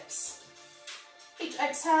fingertips. Each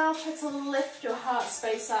exhale, try to lift your heart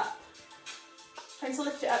space up. Trying to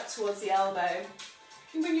lift it up towards the elbow.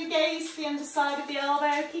 You can bring your gaze to the underside of the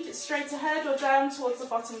elbow, keep it straight ahead or down towards the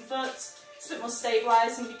bottom foot. It's a bit more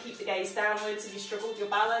stabilising if you keep the gaze downwards if you struggle with your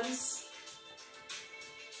balance.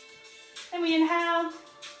 Then we inhale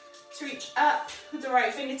to reach up with the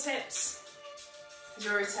right fingertips as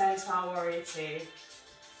we return to our warrior two.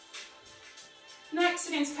 Next,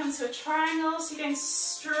 we're going to come to a triangle, so you're going to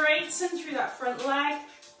straighten through that front leg.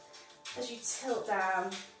 as you tilt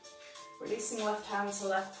down, releasing left hand to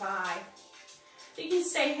left thigh. So you can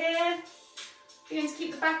stay here. You're going to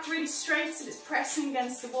keep the back really straight if it's pressing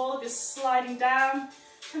against the wall, if you're sliding down,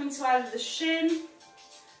 coming to either the shin,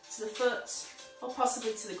 to the foot, or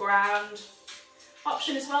possibly to the ground.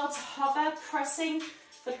 Option as well to hover, pressing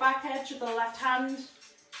the back edge of the left hand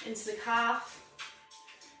into the calf.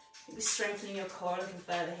 You'll be strengthening your core a little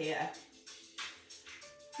further here.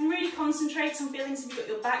 And really concentrate on feeling as if you've got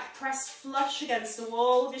your back pressed flush against the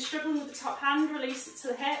wall. If you're struggling with the top hand, release it to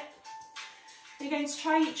the hip. You're going to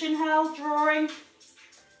try each inhale, drawing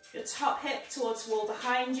your top hip towards the wall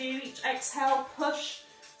behind you. Each exhale, push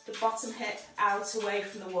the bottom hip out away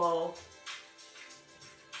from the wall.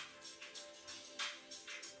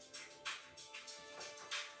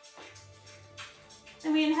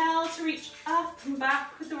 Then we inhale to reach up and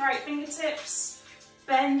back with the right fingertips,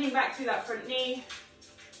 bending back through that front knee.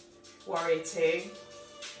 Warrior two.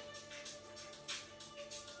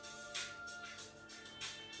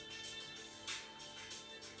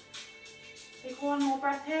 Take one more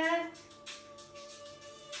breath here.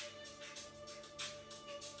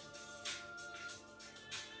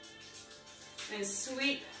 And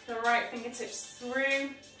sweep the right fingertips through.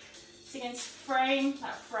 So you're going to frame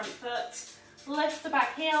that front foot. Lift the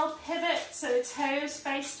back heel, pivot so the toes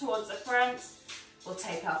face towards the front. We'll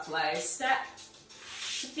take our flow. Step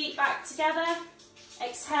the feet back together.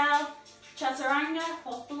 Exhale, chaturanga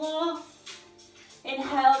or floor.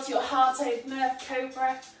 Inhale to your heart opener,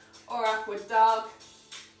 cobra or upward dog.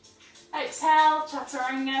 Exhale,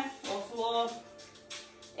 chaturanga or floor.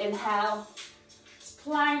 Inhale,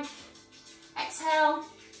 plank. Exhale,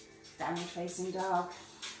 downward facing dog.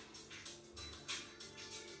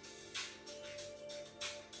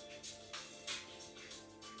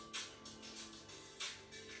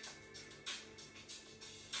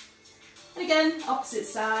 And again, opposite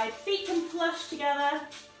side, feet can flush together.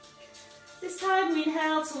 This time we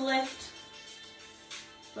inhale to lift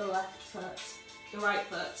the left foot, the right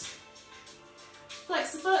foot.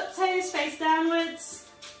 Flex the foot, toes face downwards.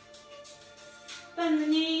 Bend the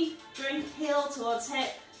knee, bring heel towards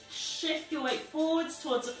hip. Shift your weight forwards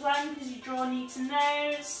towards a plank as you draw knee to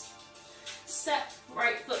nose. Step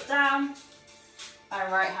right foot down by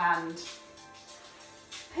right hand.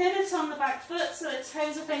 Pivot on the back foot so the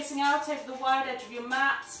toes are facing out over the wide edge of your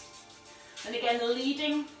mat. And again,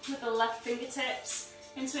 leading with the left fingertips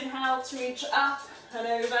into inhale to reach up and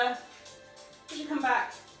over. As you come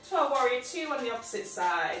back to our warrior two on the opposite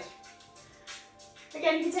side.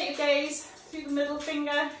 Again, you can take your gaze through the middle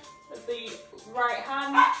finger of the right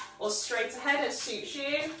hand or straight ahead as suits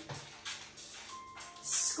you.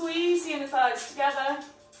 Squeeze the inner thighs together.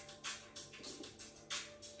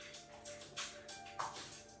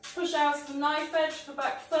 Push out of the knife edge of the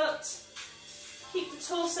back foot. Keep the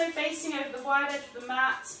torso facing over the wide edge of the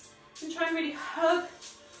mat. And try and really hug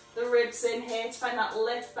the ribs in here to find that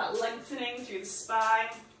lift, that lengthening through the spine.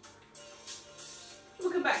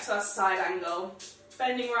 We'll come back to our side angle.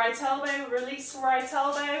 Bending right elbow, release right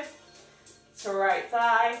elbow to right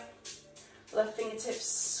thigh. Left fingertips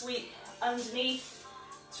sweep underneath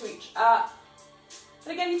to reach up.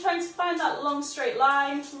 And again, you're trying to find that long straight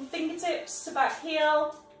line from fingertips to back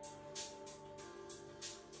heel.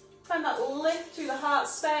 Find that lift through the heart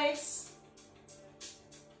space.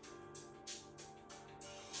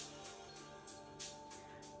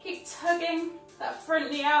 Keep tugging that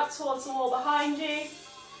front knee out towards the wall behind you.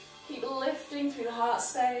 Keep lifting through the heart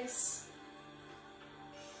space.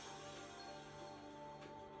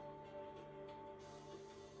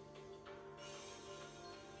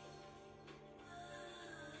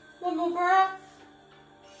 One more breath.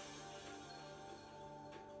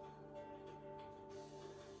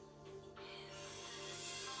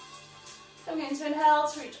 I'm going to inhale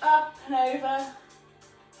to reach up and over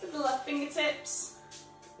with the left fingertips,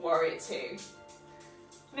 warrior two.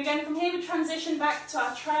 And again, from here we transition back to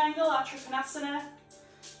our triangle, our Trikonasana,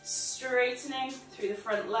 straightening through the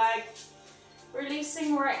front leg,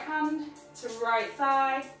 releasing right hand to right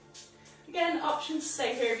thigh. Again, option to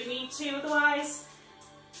stay here if you need to, otherwise,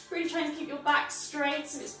 really trying to keep your back straight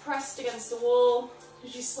so it's pressed against the wall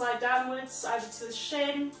as you slide downwards, either to the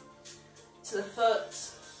shin, to the foot.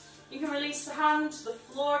 You can release the hand to the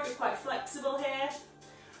floor if you're quite flexible here.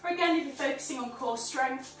 Or again, if you're focusing on core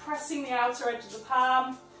strength, pressing the outer edge of the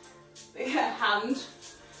palm, the hand,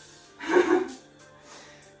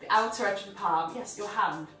 the outer edge of the palm, yes, your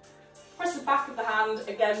hand. Press the back of the hand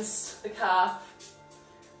against the calf.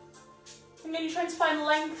 And then you're trying to find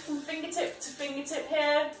length from fingertip to fingertip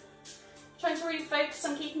here. Trying to really focus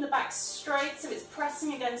on keeping the back straight so it's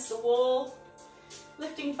pressing against the wall.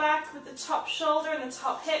 Lifting back with the top shoulder and the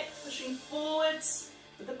top hip, pushing forwards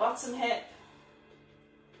with the bottom hip.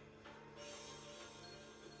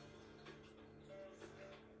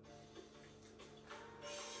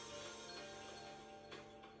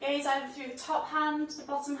 Gaze either through the top hand, the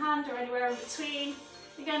bottom hand, or anywhere in between.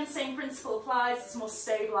 Again, the same principle applies, it's more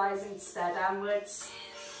stabilising to stare downwards.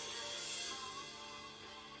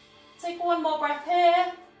 Take one more breath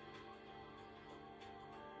here.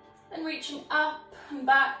 Then reaching up and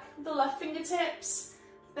back with the left fingertips,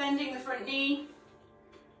 bending the front knee,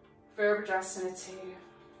 Virabhadrasana 2.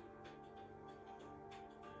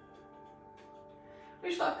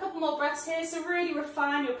 We've got a couple more breaths here, so really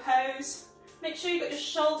refine your pose. Make sure you've got your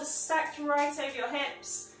shoulders stacked right over your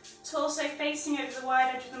hips, torso facing over the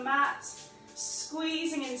wide edge of the mat,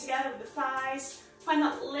 squeezing in together with the thighs. Find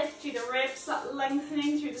that lift through the ribs, that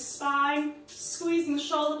lengthening through the spine, squeezing the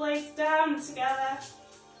shoulder blades down and together.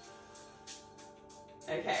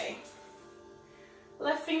 Okay.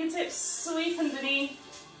 Left fingertips sweep underneath.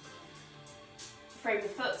 Frame the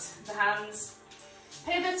foot, the hands.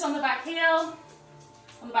 Pivot on the back heel,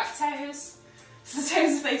 on the back toes. So the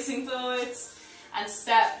toes are facing forwards. And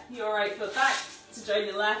step your right foot back to join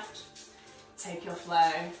your left. Take your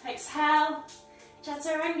flow. Exhale,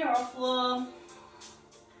 chaturanga or floor.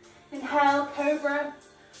 Inhale, cobra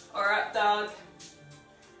or up dog.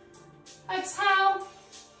 Exhale,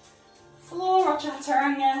 floor or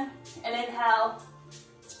chaturanga, and inhale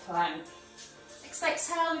to plank.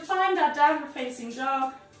 Exhale, we find our downward facing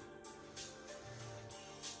dog.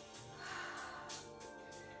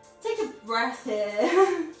 Take a breath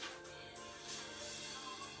here.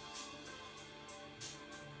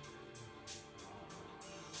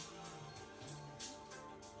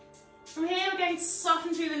 From here we're going to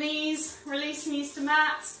soften through the knees, release knees to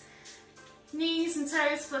mat. Knees and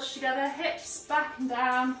toes flush together, hips back and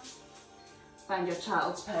down. Find your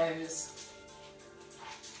child's pose.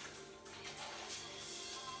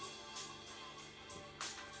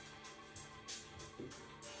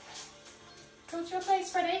 Come to your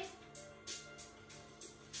place, ready?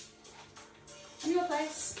 In your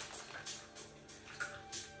place.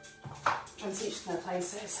 And teach them their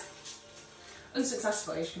places.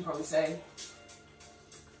 Unsuccessfully, you can probably say.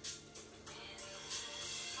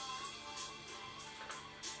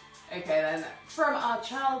 Okay then, from our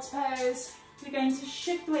child's pose, we're going to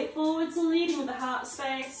shift the weight forwards, leading with the heart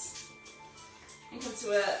space, and come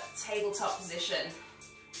to a tabletop position.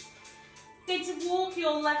 You're going to walk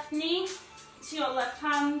your left knee to your left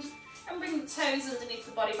hand, and bring the toes underneath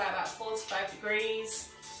the body by about 45 degrees.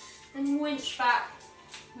 Then winch back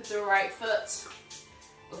with the right foot.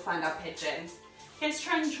 We'll find our pigeon. Again,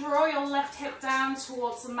 try and draw your left hip down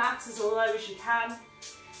towards the mat as low as you can.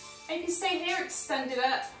 And you can stay here, extend it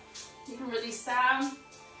up. You can release down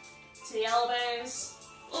to the elbows,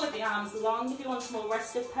 or with the arms long if you want a more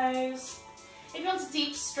restive pose. If you want a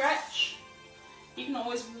deep stretch, you can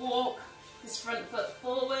always walk this front foot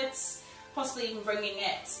forwards, possibly even bringing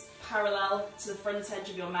it parallel to the front edge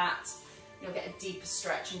of your mat. You'll get a deeper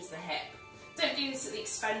stretch into the hip. Don't do this at the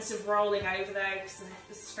expense of rolling over though, because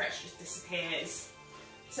the stretch just disappears.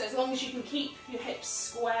 So as long as you can keep your hips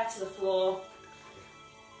square to the floor,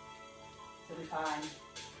 you'll be fine.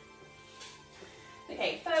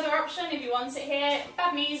 Okay, further option if you want it here.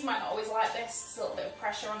 Bad knees might not always like this, it's a little bit of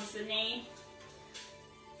pressure onto the knee.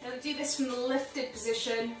 You'll do this from the lifted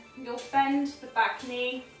position. You'll bend the back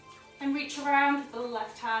knee and reach around with the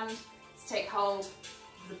left hand to take hold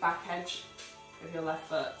of the back edge of your left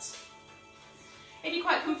foot. If you're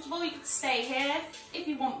quite comfortable, you can stay here. If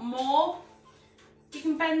you want more, you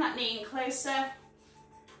can bend that knee in closer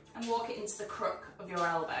and walk it into the crook of your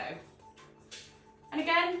elbow. And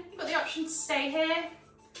again, you've got the option to stay here,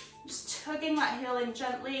 just tugging that heel in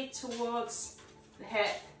gently towards the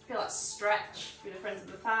hip. Feel that stretch through the front of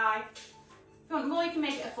the thigh. If you want more, you can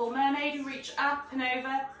make it a full mermaid and reach up and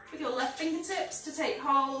over with your left fingertips to take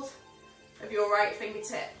hold of your right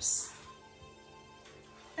fingertips.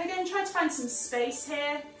 Again, try to find some space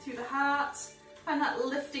here through the heart. Find that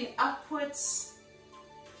lifting upwards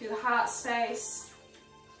through the heart space.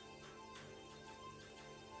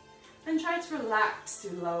 Then try to relax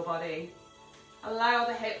through the lower body. Allow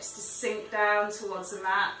the hips to sink down towards the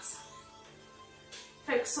mat.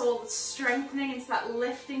 Focus all the strengthening into that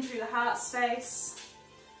lifting through the heart space.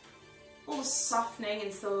 All the softening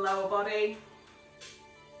into the lower body.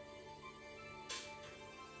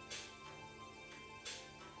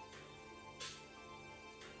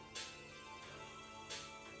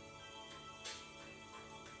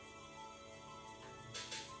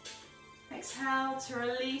 Exhale to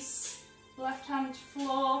release, left hand to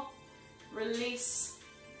floor, release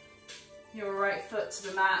your right foot to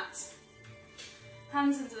the mat.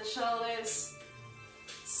 Hands into the shoulders.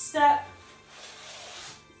 Step.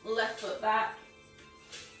 Left foot back.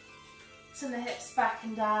 Turn the hips back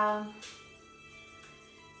and down.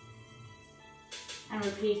 And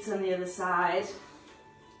repeat on the other side.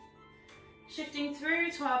 Shifting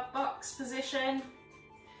through to our box position.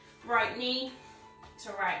 Right knee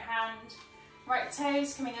to right hand. Right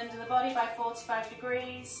toes coming under the body by 45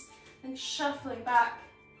 degrees. Then shuffling back.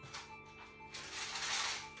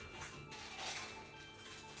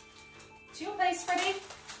 To your place, Freddie.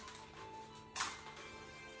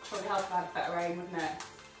 Probably help if I had better aim, wouldn't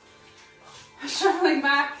it? Shuffling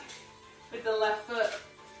back with the left foot,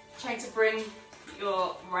 trying to bring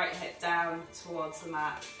your right hip down towards the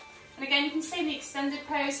mat. And again, you can stay in the extended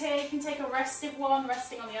pose here. You can take a restive one,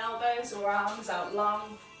 resting on the elbows or arms out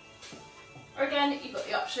long. Or again, you've got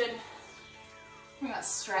the option, bring that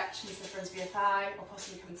stretch into the front of your thigh, or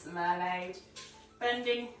possibly come to the mermaid.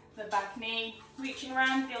 Bending the back knee, reaching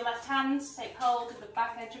around with your left hand, take hold of the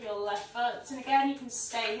back edge of your left foot. And again, you can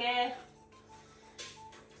stay here.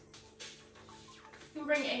 You can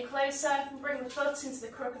bring it in closer, you can bring the foot into the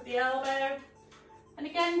crook of the elbow. And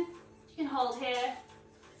again, you can hold here,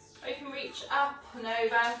 or you can reach up and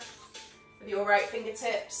over with your right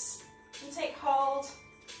fingertips and take hold,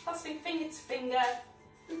 clasping finger to finger,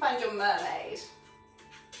 and find your mermaid.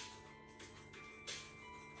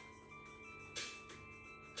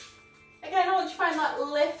 Again, I want you to find that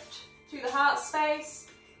lift through the heart space.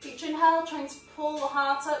 Each inhale, trying to pull the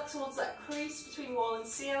heart up towards that crease between wall and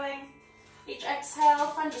ceiling. Each exhale,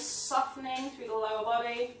 find a softening through the lower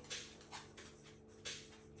body.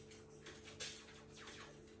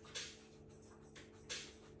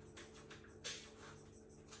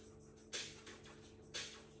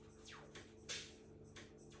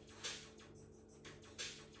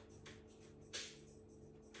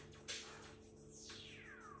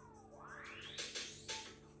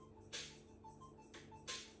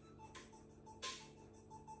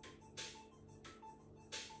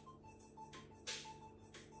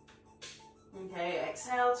 Okay,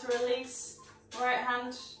 exhale to release, right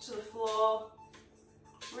hand to the floor,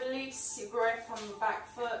 release your grip on the back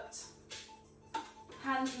foot,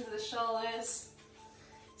 hands into the shoulders,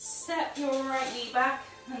 step your right knee back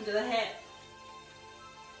under the hip,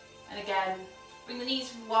 and again, bring the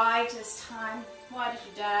knees wide this time, wide as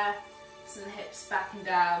you dare, send the hips back and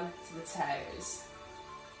down to the toes.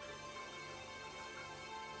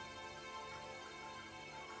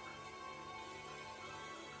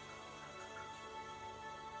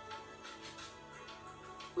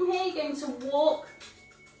 From here, you're going to walk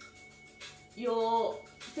your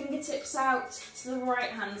fingertips out to the right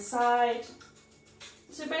hand side.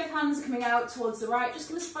 So both hands are coming out towards the right, just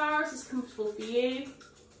as far as is comfortable for you.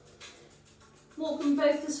 Walk them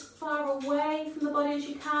both as far away from the body as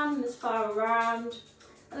you can and as far around.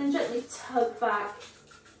 And then gently tug back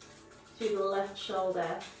through the left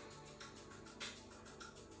shoulder.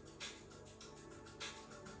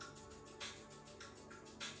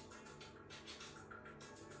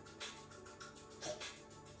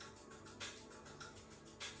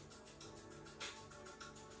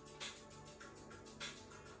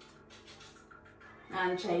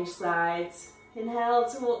 And change sides. Inhale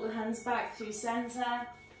to walk the hands back through centre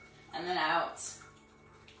and then out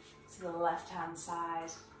to the left hand side.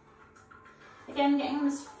 Again, getting them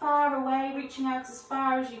as far away, reaching out as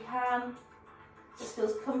far as you can. This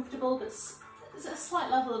feels comfortable, but there's a slight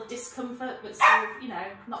level of discomfort, but still, you know,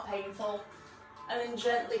 not painful. And then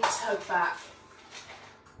gently tug back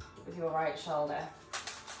with your right shoulder.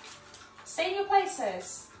 Stay in your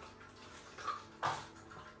places.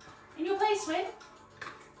 In your place, Win.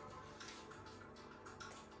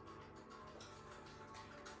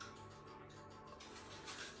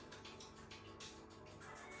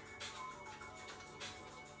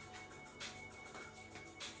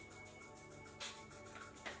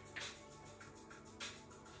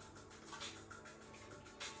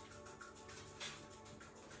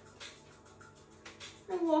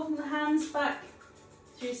 And walking the hands back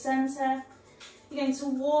through centre. You're going to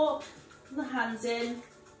walk the hands in.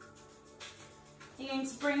 You're going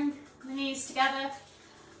to bring the knees together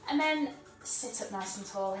and then sit up nice and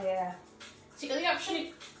tall here. So you've got the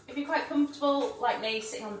option, if you're quite comfortable, like me,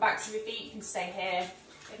 sitting on the backs of your feet, you can stay here.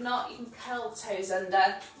 If not, you can curl the toes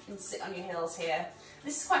under and sit on your heels here.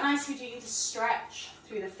 This is quite nice if you do to stretch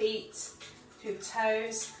through the feet, through the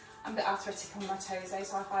toes. I'm a bit arthritic on my toes though,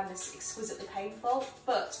 so I find this exquisitely painful,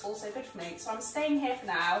 but also good for me. So I'm staying here for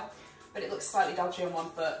now, but it looks slightly dodgy on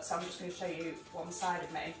one foot, so I'm just going to show you one side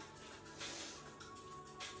of me.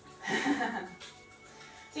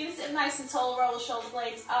 So you can sit nice and tall, roll the shoulder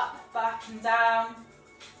blades up, back and down,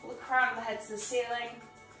 pull the crown of the head to the ceiling,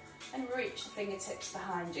 and reach the fingertips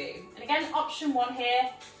behind you. And again, option one here,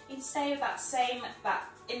 you can stay with that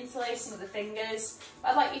interlacing of the fingers,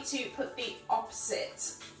 but I'd like you to put the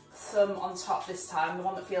opposite thumb on top this time, the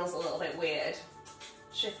one that feels a little bit weird.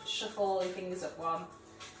 Shuffle all your fingers up one.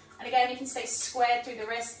 And again, you can stay squared through the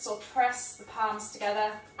wrists or press the palms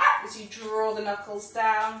together as you draw the knuckles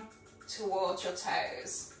down towards your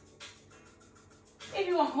toes. If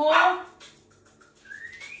you want more,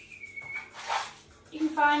 you can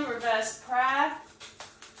find reverse prayer.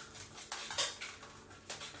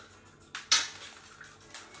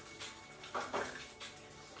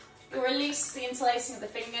 You'll release the interlacing of the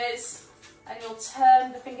fingers and you'll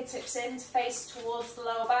turn the fingertips in to face towards the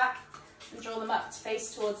lower back and draw them up to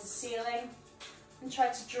face towards the ceiling and try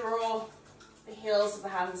to draw the heels of the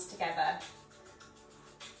hands together.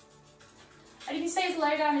 And you can stay as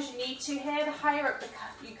low down as you need to here. The higher up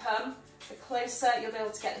you come, the closer you'll be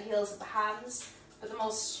able to get the heels of the hands, but the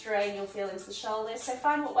more strain you'll feel into the shoulders. So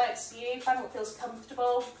find what works for you, find what feels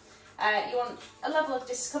comfortable. You want a level of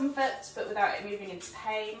discomfort, but without it moving into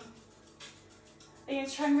pain. You're going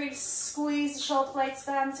to try and really squeeze the shoulder blades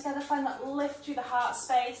down together, find that lift through the heart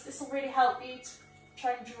space. This will really help you to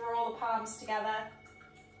try and draw the palms together.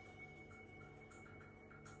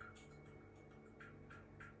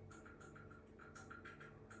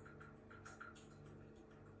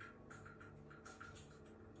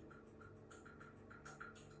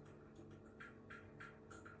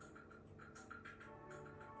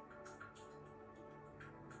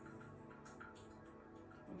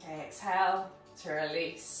 Okay, exhale to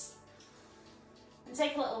release. And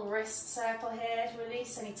take a little wrist circle here to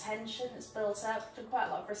release any tension that's built up. I've done quite a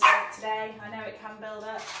lot of wrist work today. I know it can build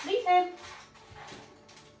up. Leave him.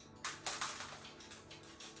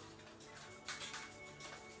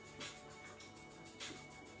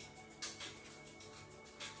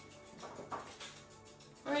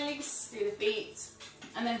 Release through the feet.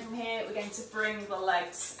 And then from here, we're going to bring the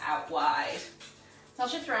legs out wide. So I'll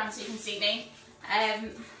shift around so you can see me. I'm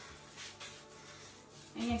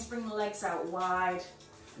going to bring the legs out wide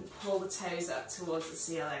and pull the toes up towards the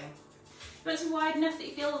ceiling. But it's wide enough that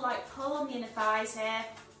you feel a light pull on the inner thighs here.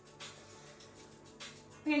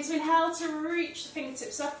 We're going to inhale to reach the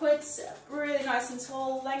fingertips upwards, really nice and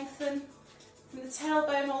tall, lengthen from the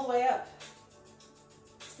tailbone all the way up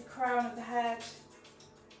to the crown of the head.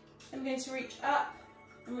 Then we're going to reach up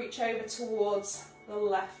and reach over towards the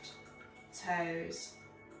left toes.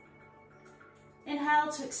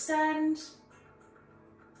 Inhale to extend,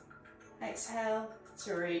 exhale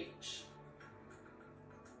to reach.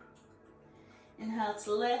 Inhale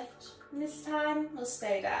to lift, and this time we'll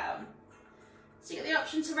stay down. So you get the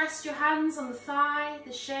option to rest your hands on the thigh,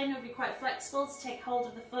 the shin will be quite flexible to take hold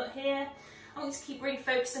of the foot here. I want you to keep really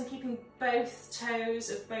focused on keeping both toes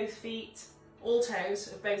of both feet, all toes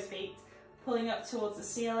of both feet, pulling up towards the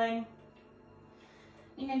ceiling.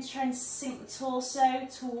 You're going to try and sink the torso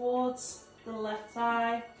towards the left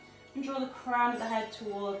thigh and draw the crown of the head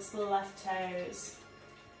towards the left toes.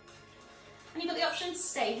 And you've got the option to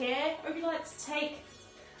stay here, or if you'd like to take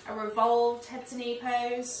a revolved head to knee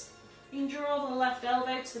pose, you can draw the left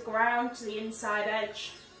elbow to the ground, to the inside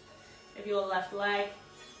edge of your left leg,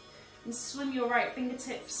 and swing your right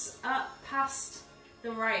fingertips up past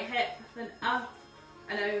the right hip, then up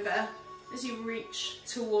and over as you reach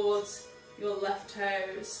towards your left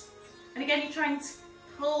toes. And again, you're trying to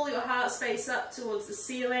pull your heart space up towards the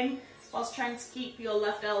ceiling whilst trying to keep your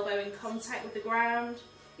left elbow in contact with the ground.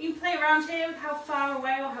 You can play around here with how far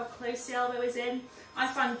away or how close the elbow is in. I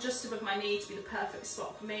find just above my knee to be the perfect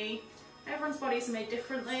spot for me. Everyone's bodies are made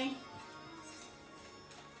differently.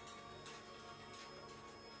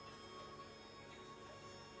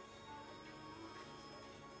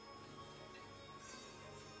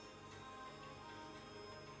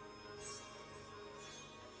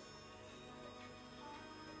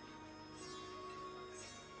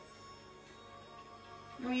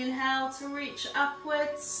 We inhale to reach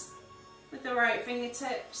upwards with the right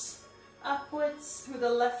fingertips, upwards with the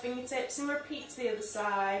left fingertips, and repeat to the other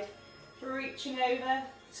side. Reaching over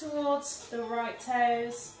towards the right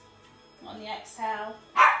toes on the exhale,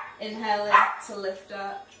 inhaling to lift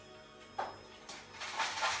up.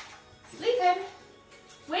 Leave him.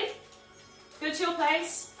 Win. Go to your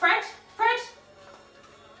place. Fred,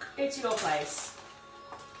 go to your place.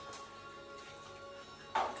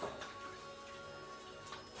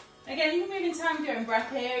 Again, you can move in time with your own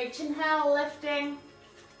breath here. Each inhale lifting,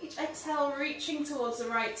 each exhale reaching towards the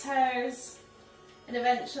right toes, and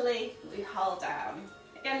eventually we hold down.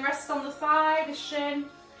 Again, rest on the thigh, the shin,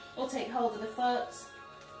 or take hold of the foot.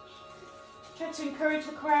 Try to encourage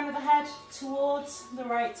the crown of the head towards the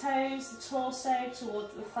right toes, the torso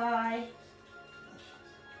towards the thigh.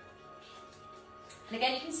 And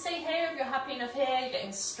again, you can stay here if you're happy enough here, you're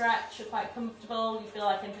getting a stretch, you're quite comfortable, you feel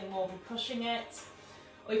like anything more than pushing it.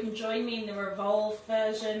 Or you can join me in the revolved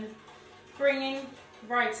version, bringing the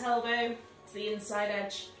right elbow to the inside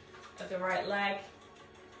edge of the right leg.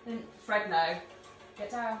 Then Fred, no,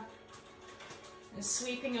 get down. And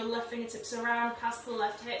sweeping your left fingertips around past the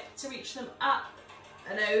left hip to reach them up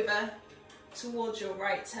and over towards your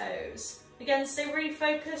right toes. Again, stay really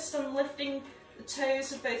focused on lifting the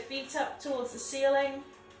toes of both feet up towards the ceiling.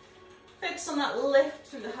 Focus on that lift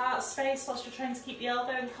through the heart space whilst you're trying to keep the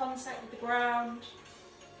elbow in contact with the ground.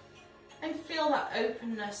 And feel that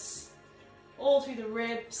openness all through the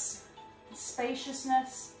ribs, the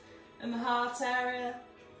spaciousness in the heart area.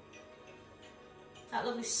 That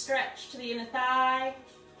lovely stretch to the inner thigh,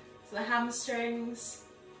 to the hamstrings,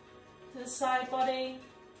 to the side body,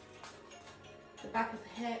 the back of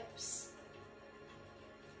the hips.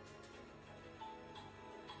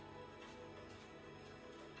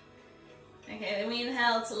 Okay, then we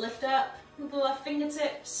inhale to lift up with the left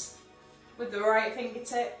fingertips, with the right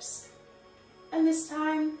fingertips. And this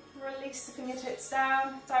time, release the fingertips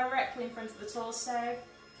down, directly in front of the torso.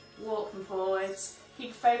 Walk them forwards.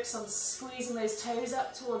 Keep focus on squeezing those toes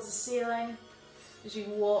up towards the ceiling as you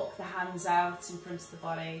walk the hands out in front of the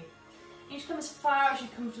body. You just come as far as you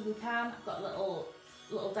comfortably can. I've got a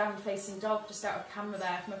little down-facing dog just out of camera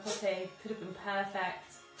there for my puppy. Could have been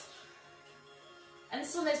perfect. And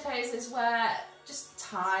it's one of those poses where just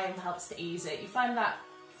time helps to ease it. You find that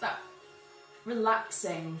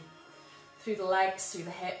relaxing through the legs, through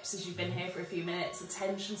the hips as you've been here for a few minutes. The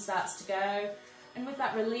tension starts to go. And with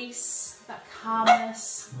that release, that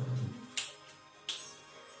calmness,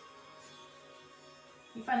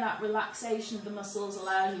 you find that relaxation of the muscles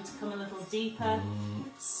allowing you to come a little deeper,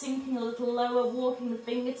 sinking a little lower, walking the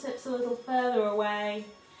fingertips a little further away.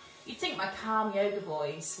 You'd think my calm yoga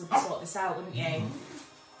voice would sort this out, wouldn't you? Hey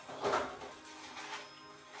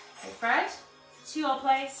Fred, to your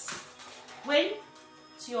place. Win,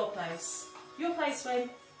 to your place. Your place, Win.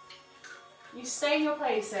 You stay in your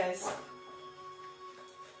places.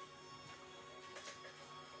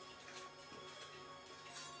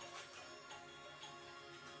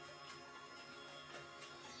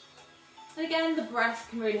 And again, the breath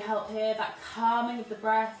can really help here, that calming of the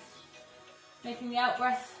breath, making the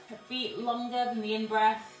out-breath a beat longer than the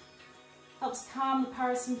in-breath, helps calm the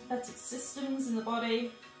parasympathetic systems in the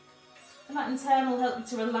body, and that in turn will help you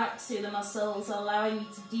to relax through the muscles, allowing you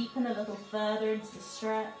to deepen a little further into the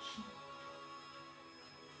stretch.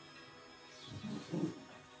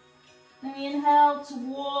 Then we inhale to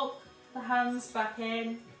walk the hands back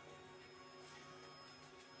in,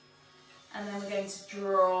 and then we're going to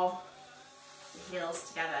draw the heels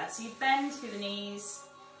together. So you bend through the knees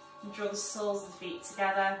and draw the soles of the feet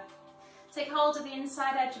together. Take hold of the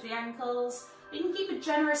inside edge of the ankles. You can keep a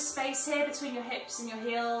generous space here between your hips and your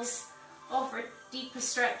heels, or for a deeper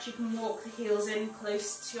stretch you can walk the heels in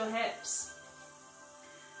close to your hips.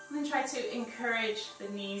 And then try to encourage the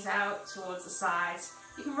knees out towards the sides.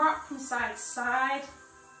 You can rock from side to side,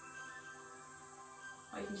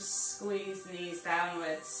 or you can just squeeze the knees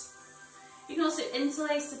downwards. You can also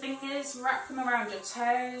interlace the fingers, wrap them around your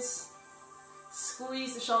toes,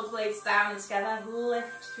 squeeze the shoulder blades down together,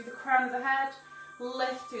 lift through the crown of the head,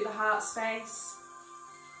 lift through the heart space.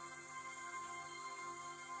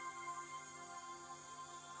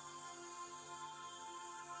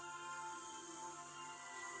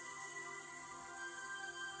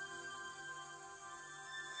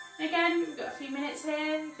 Again, we've got a few minutes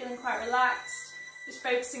here, feeling quite relaxed. Just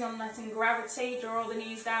focusing on letting gravity draw the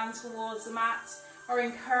knees down towards the mat, or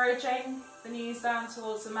encouraging the knees down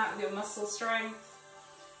towards the mat with your muscle strength.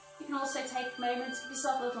 You can also take a moment to give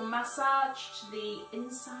yourself a little massage to the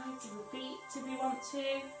insides of the feet if you want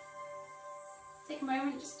to. Take a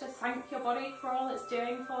moment just to thank your body for all it's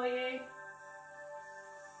doing for you.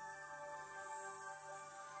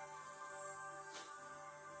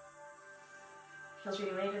 Feels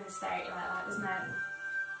really weird in the stare at you like that, doesn't it?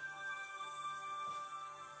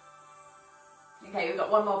 Okay, we've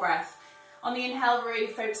got one more breath. On the inhale, really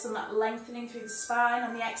focus on that lengthening through the spine.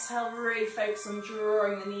 On the exhale, really focus on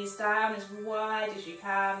drawing the knees down as wide as you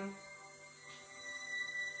can.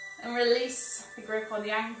 And release the grip on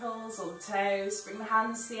the ankles or the toes. Bring the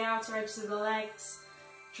hands to the outer edges of the legs.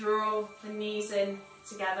 Draw the knees in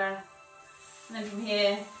together. And then from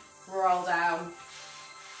here, roll down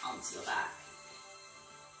onto your back.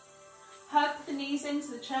 Hug the knees into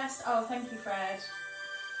the chest. Oh, thank you, Fred.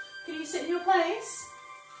 Can you sit in your place?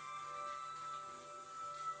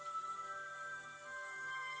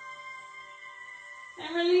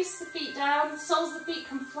 And release the feet down. The soles of the feet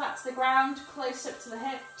come flat to the ground, close up to the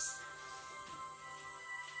hips.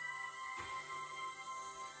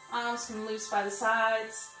 Arms come loose by the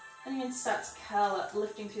sides. Then you're going to start to curl up,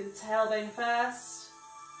 lifting through the tailbone first.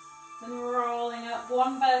 Then rolling up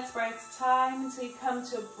one vertebrae at a time until you come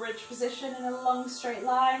to a bridge position in a long straight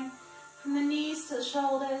line from the knees to the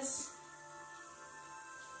shoulders.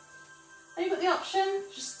 Then you've got the option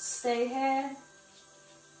just to stay here,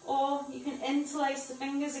 or you can interlace the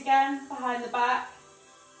fingers again behind the back.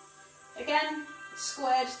 Again,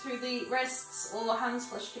 squared through the wrists, all the hands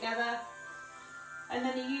flush together. And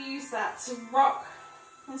then you use that to rock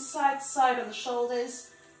from side to side on the shoulders.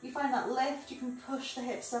 You find that lift, you can push the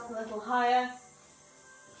hips up a little higher.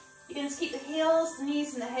 You're going to keep the heels, the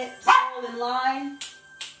knees and the hips all in line.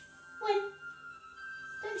 Win.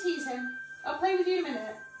 Don't tease him. I'll play with you in a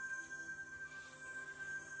minute.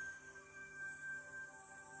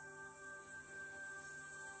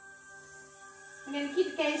 I'm going to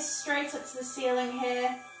keep the gaze straight up to the ceiling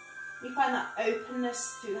here. You find that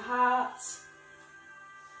openness through the heart.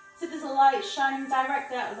 So there's a light shining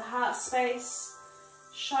directly out of the heart space,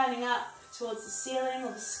 shining up towards the ceiling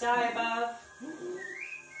or the sky above.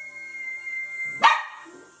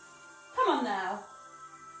 Come on now.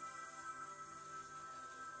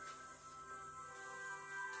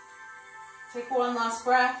 Take one last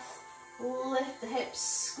breath. Lift the hips,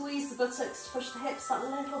 squeeze the buttocks to push the hips that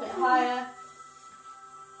little bit higher.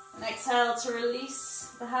 And exhale to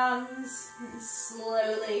release the hands and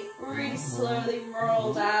slowly, really slowly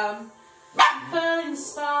roll down. Furling the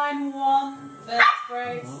spine one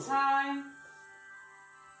vertebrae at a time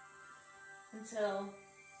until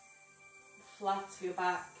the flat of your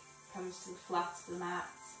back comes to the flat of the mat.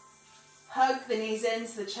 Hug the knees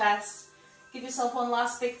into the chest. Give yourself one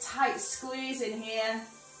last big tight squeeze in here.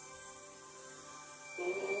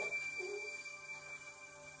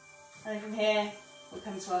 And then from here, we'll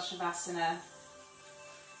come to our Shavasana.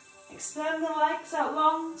 Extend the legs out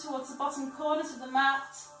long towards the bottom corners of the mat,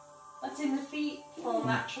 letting the feet fall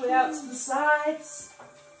naturally out to the sides.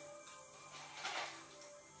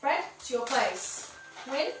 Fred, to your place.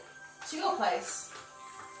 Win, to your place.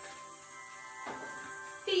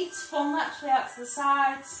 Feet fall naturally out to the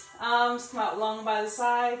sides, arms come out long by the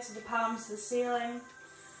sides, with the palms to the ceiling.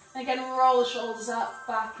 And again, roll the shoulders up,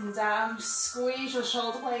 back and down. Squeeze your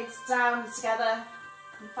shoulder blades down and together.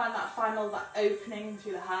 And find that opening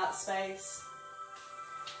through the heart space.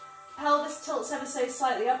 Pelvis tilts ever so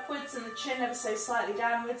slightly upwards and the chin ever so slightly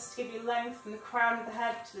downwards to give you length from the crown of the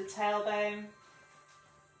head to the tailbone.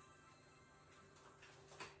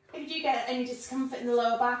 If you do get any discomfort in the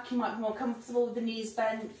lower back, you might be more comfortable with the knees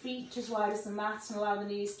bent, feet as wide as the mat, and allow the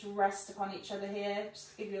knees to rest upon each other here,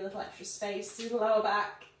 just to give you a little extra space through the lower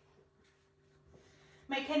back.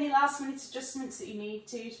 Make any last minute adjustments that you need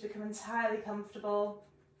to become entirely comfortable.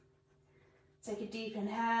 Take a deep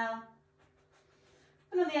inhale,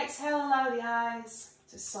 and on the exhale allow the eyes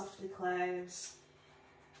to softly close.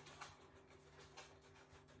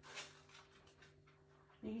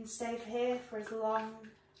 You can stay here for as long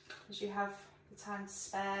as you have the time to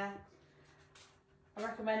spare. I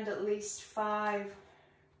recommend at least 5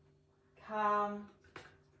 calm,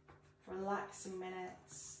 relaxing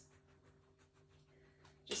minutes.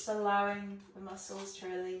 Just allowing the muscles to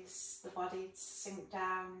release, the body to sink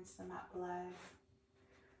down into the mat below.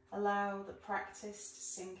 Allow the practice to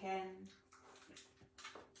sink in.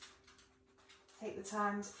 Take the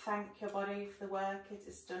time to thank your body for the work it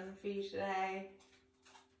has done for you today.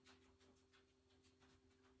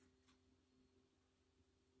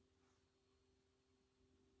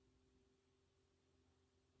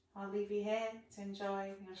 I'll leave you here to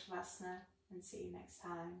enjoy your Shavasana and see you next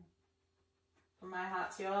time. From my heart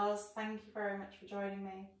to yours, thank you very much for joining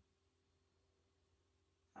me.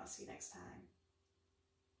 I'll see you next time.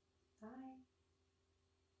 Bye.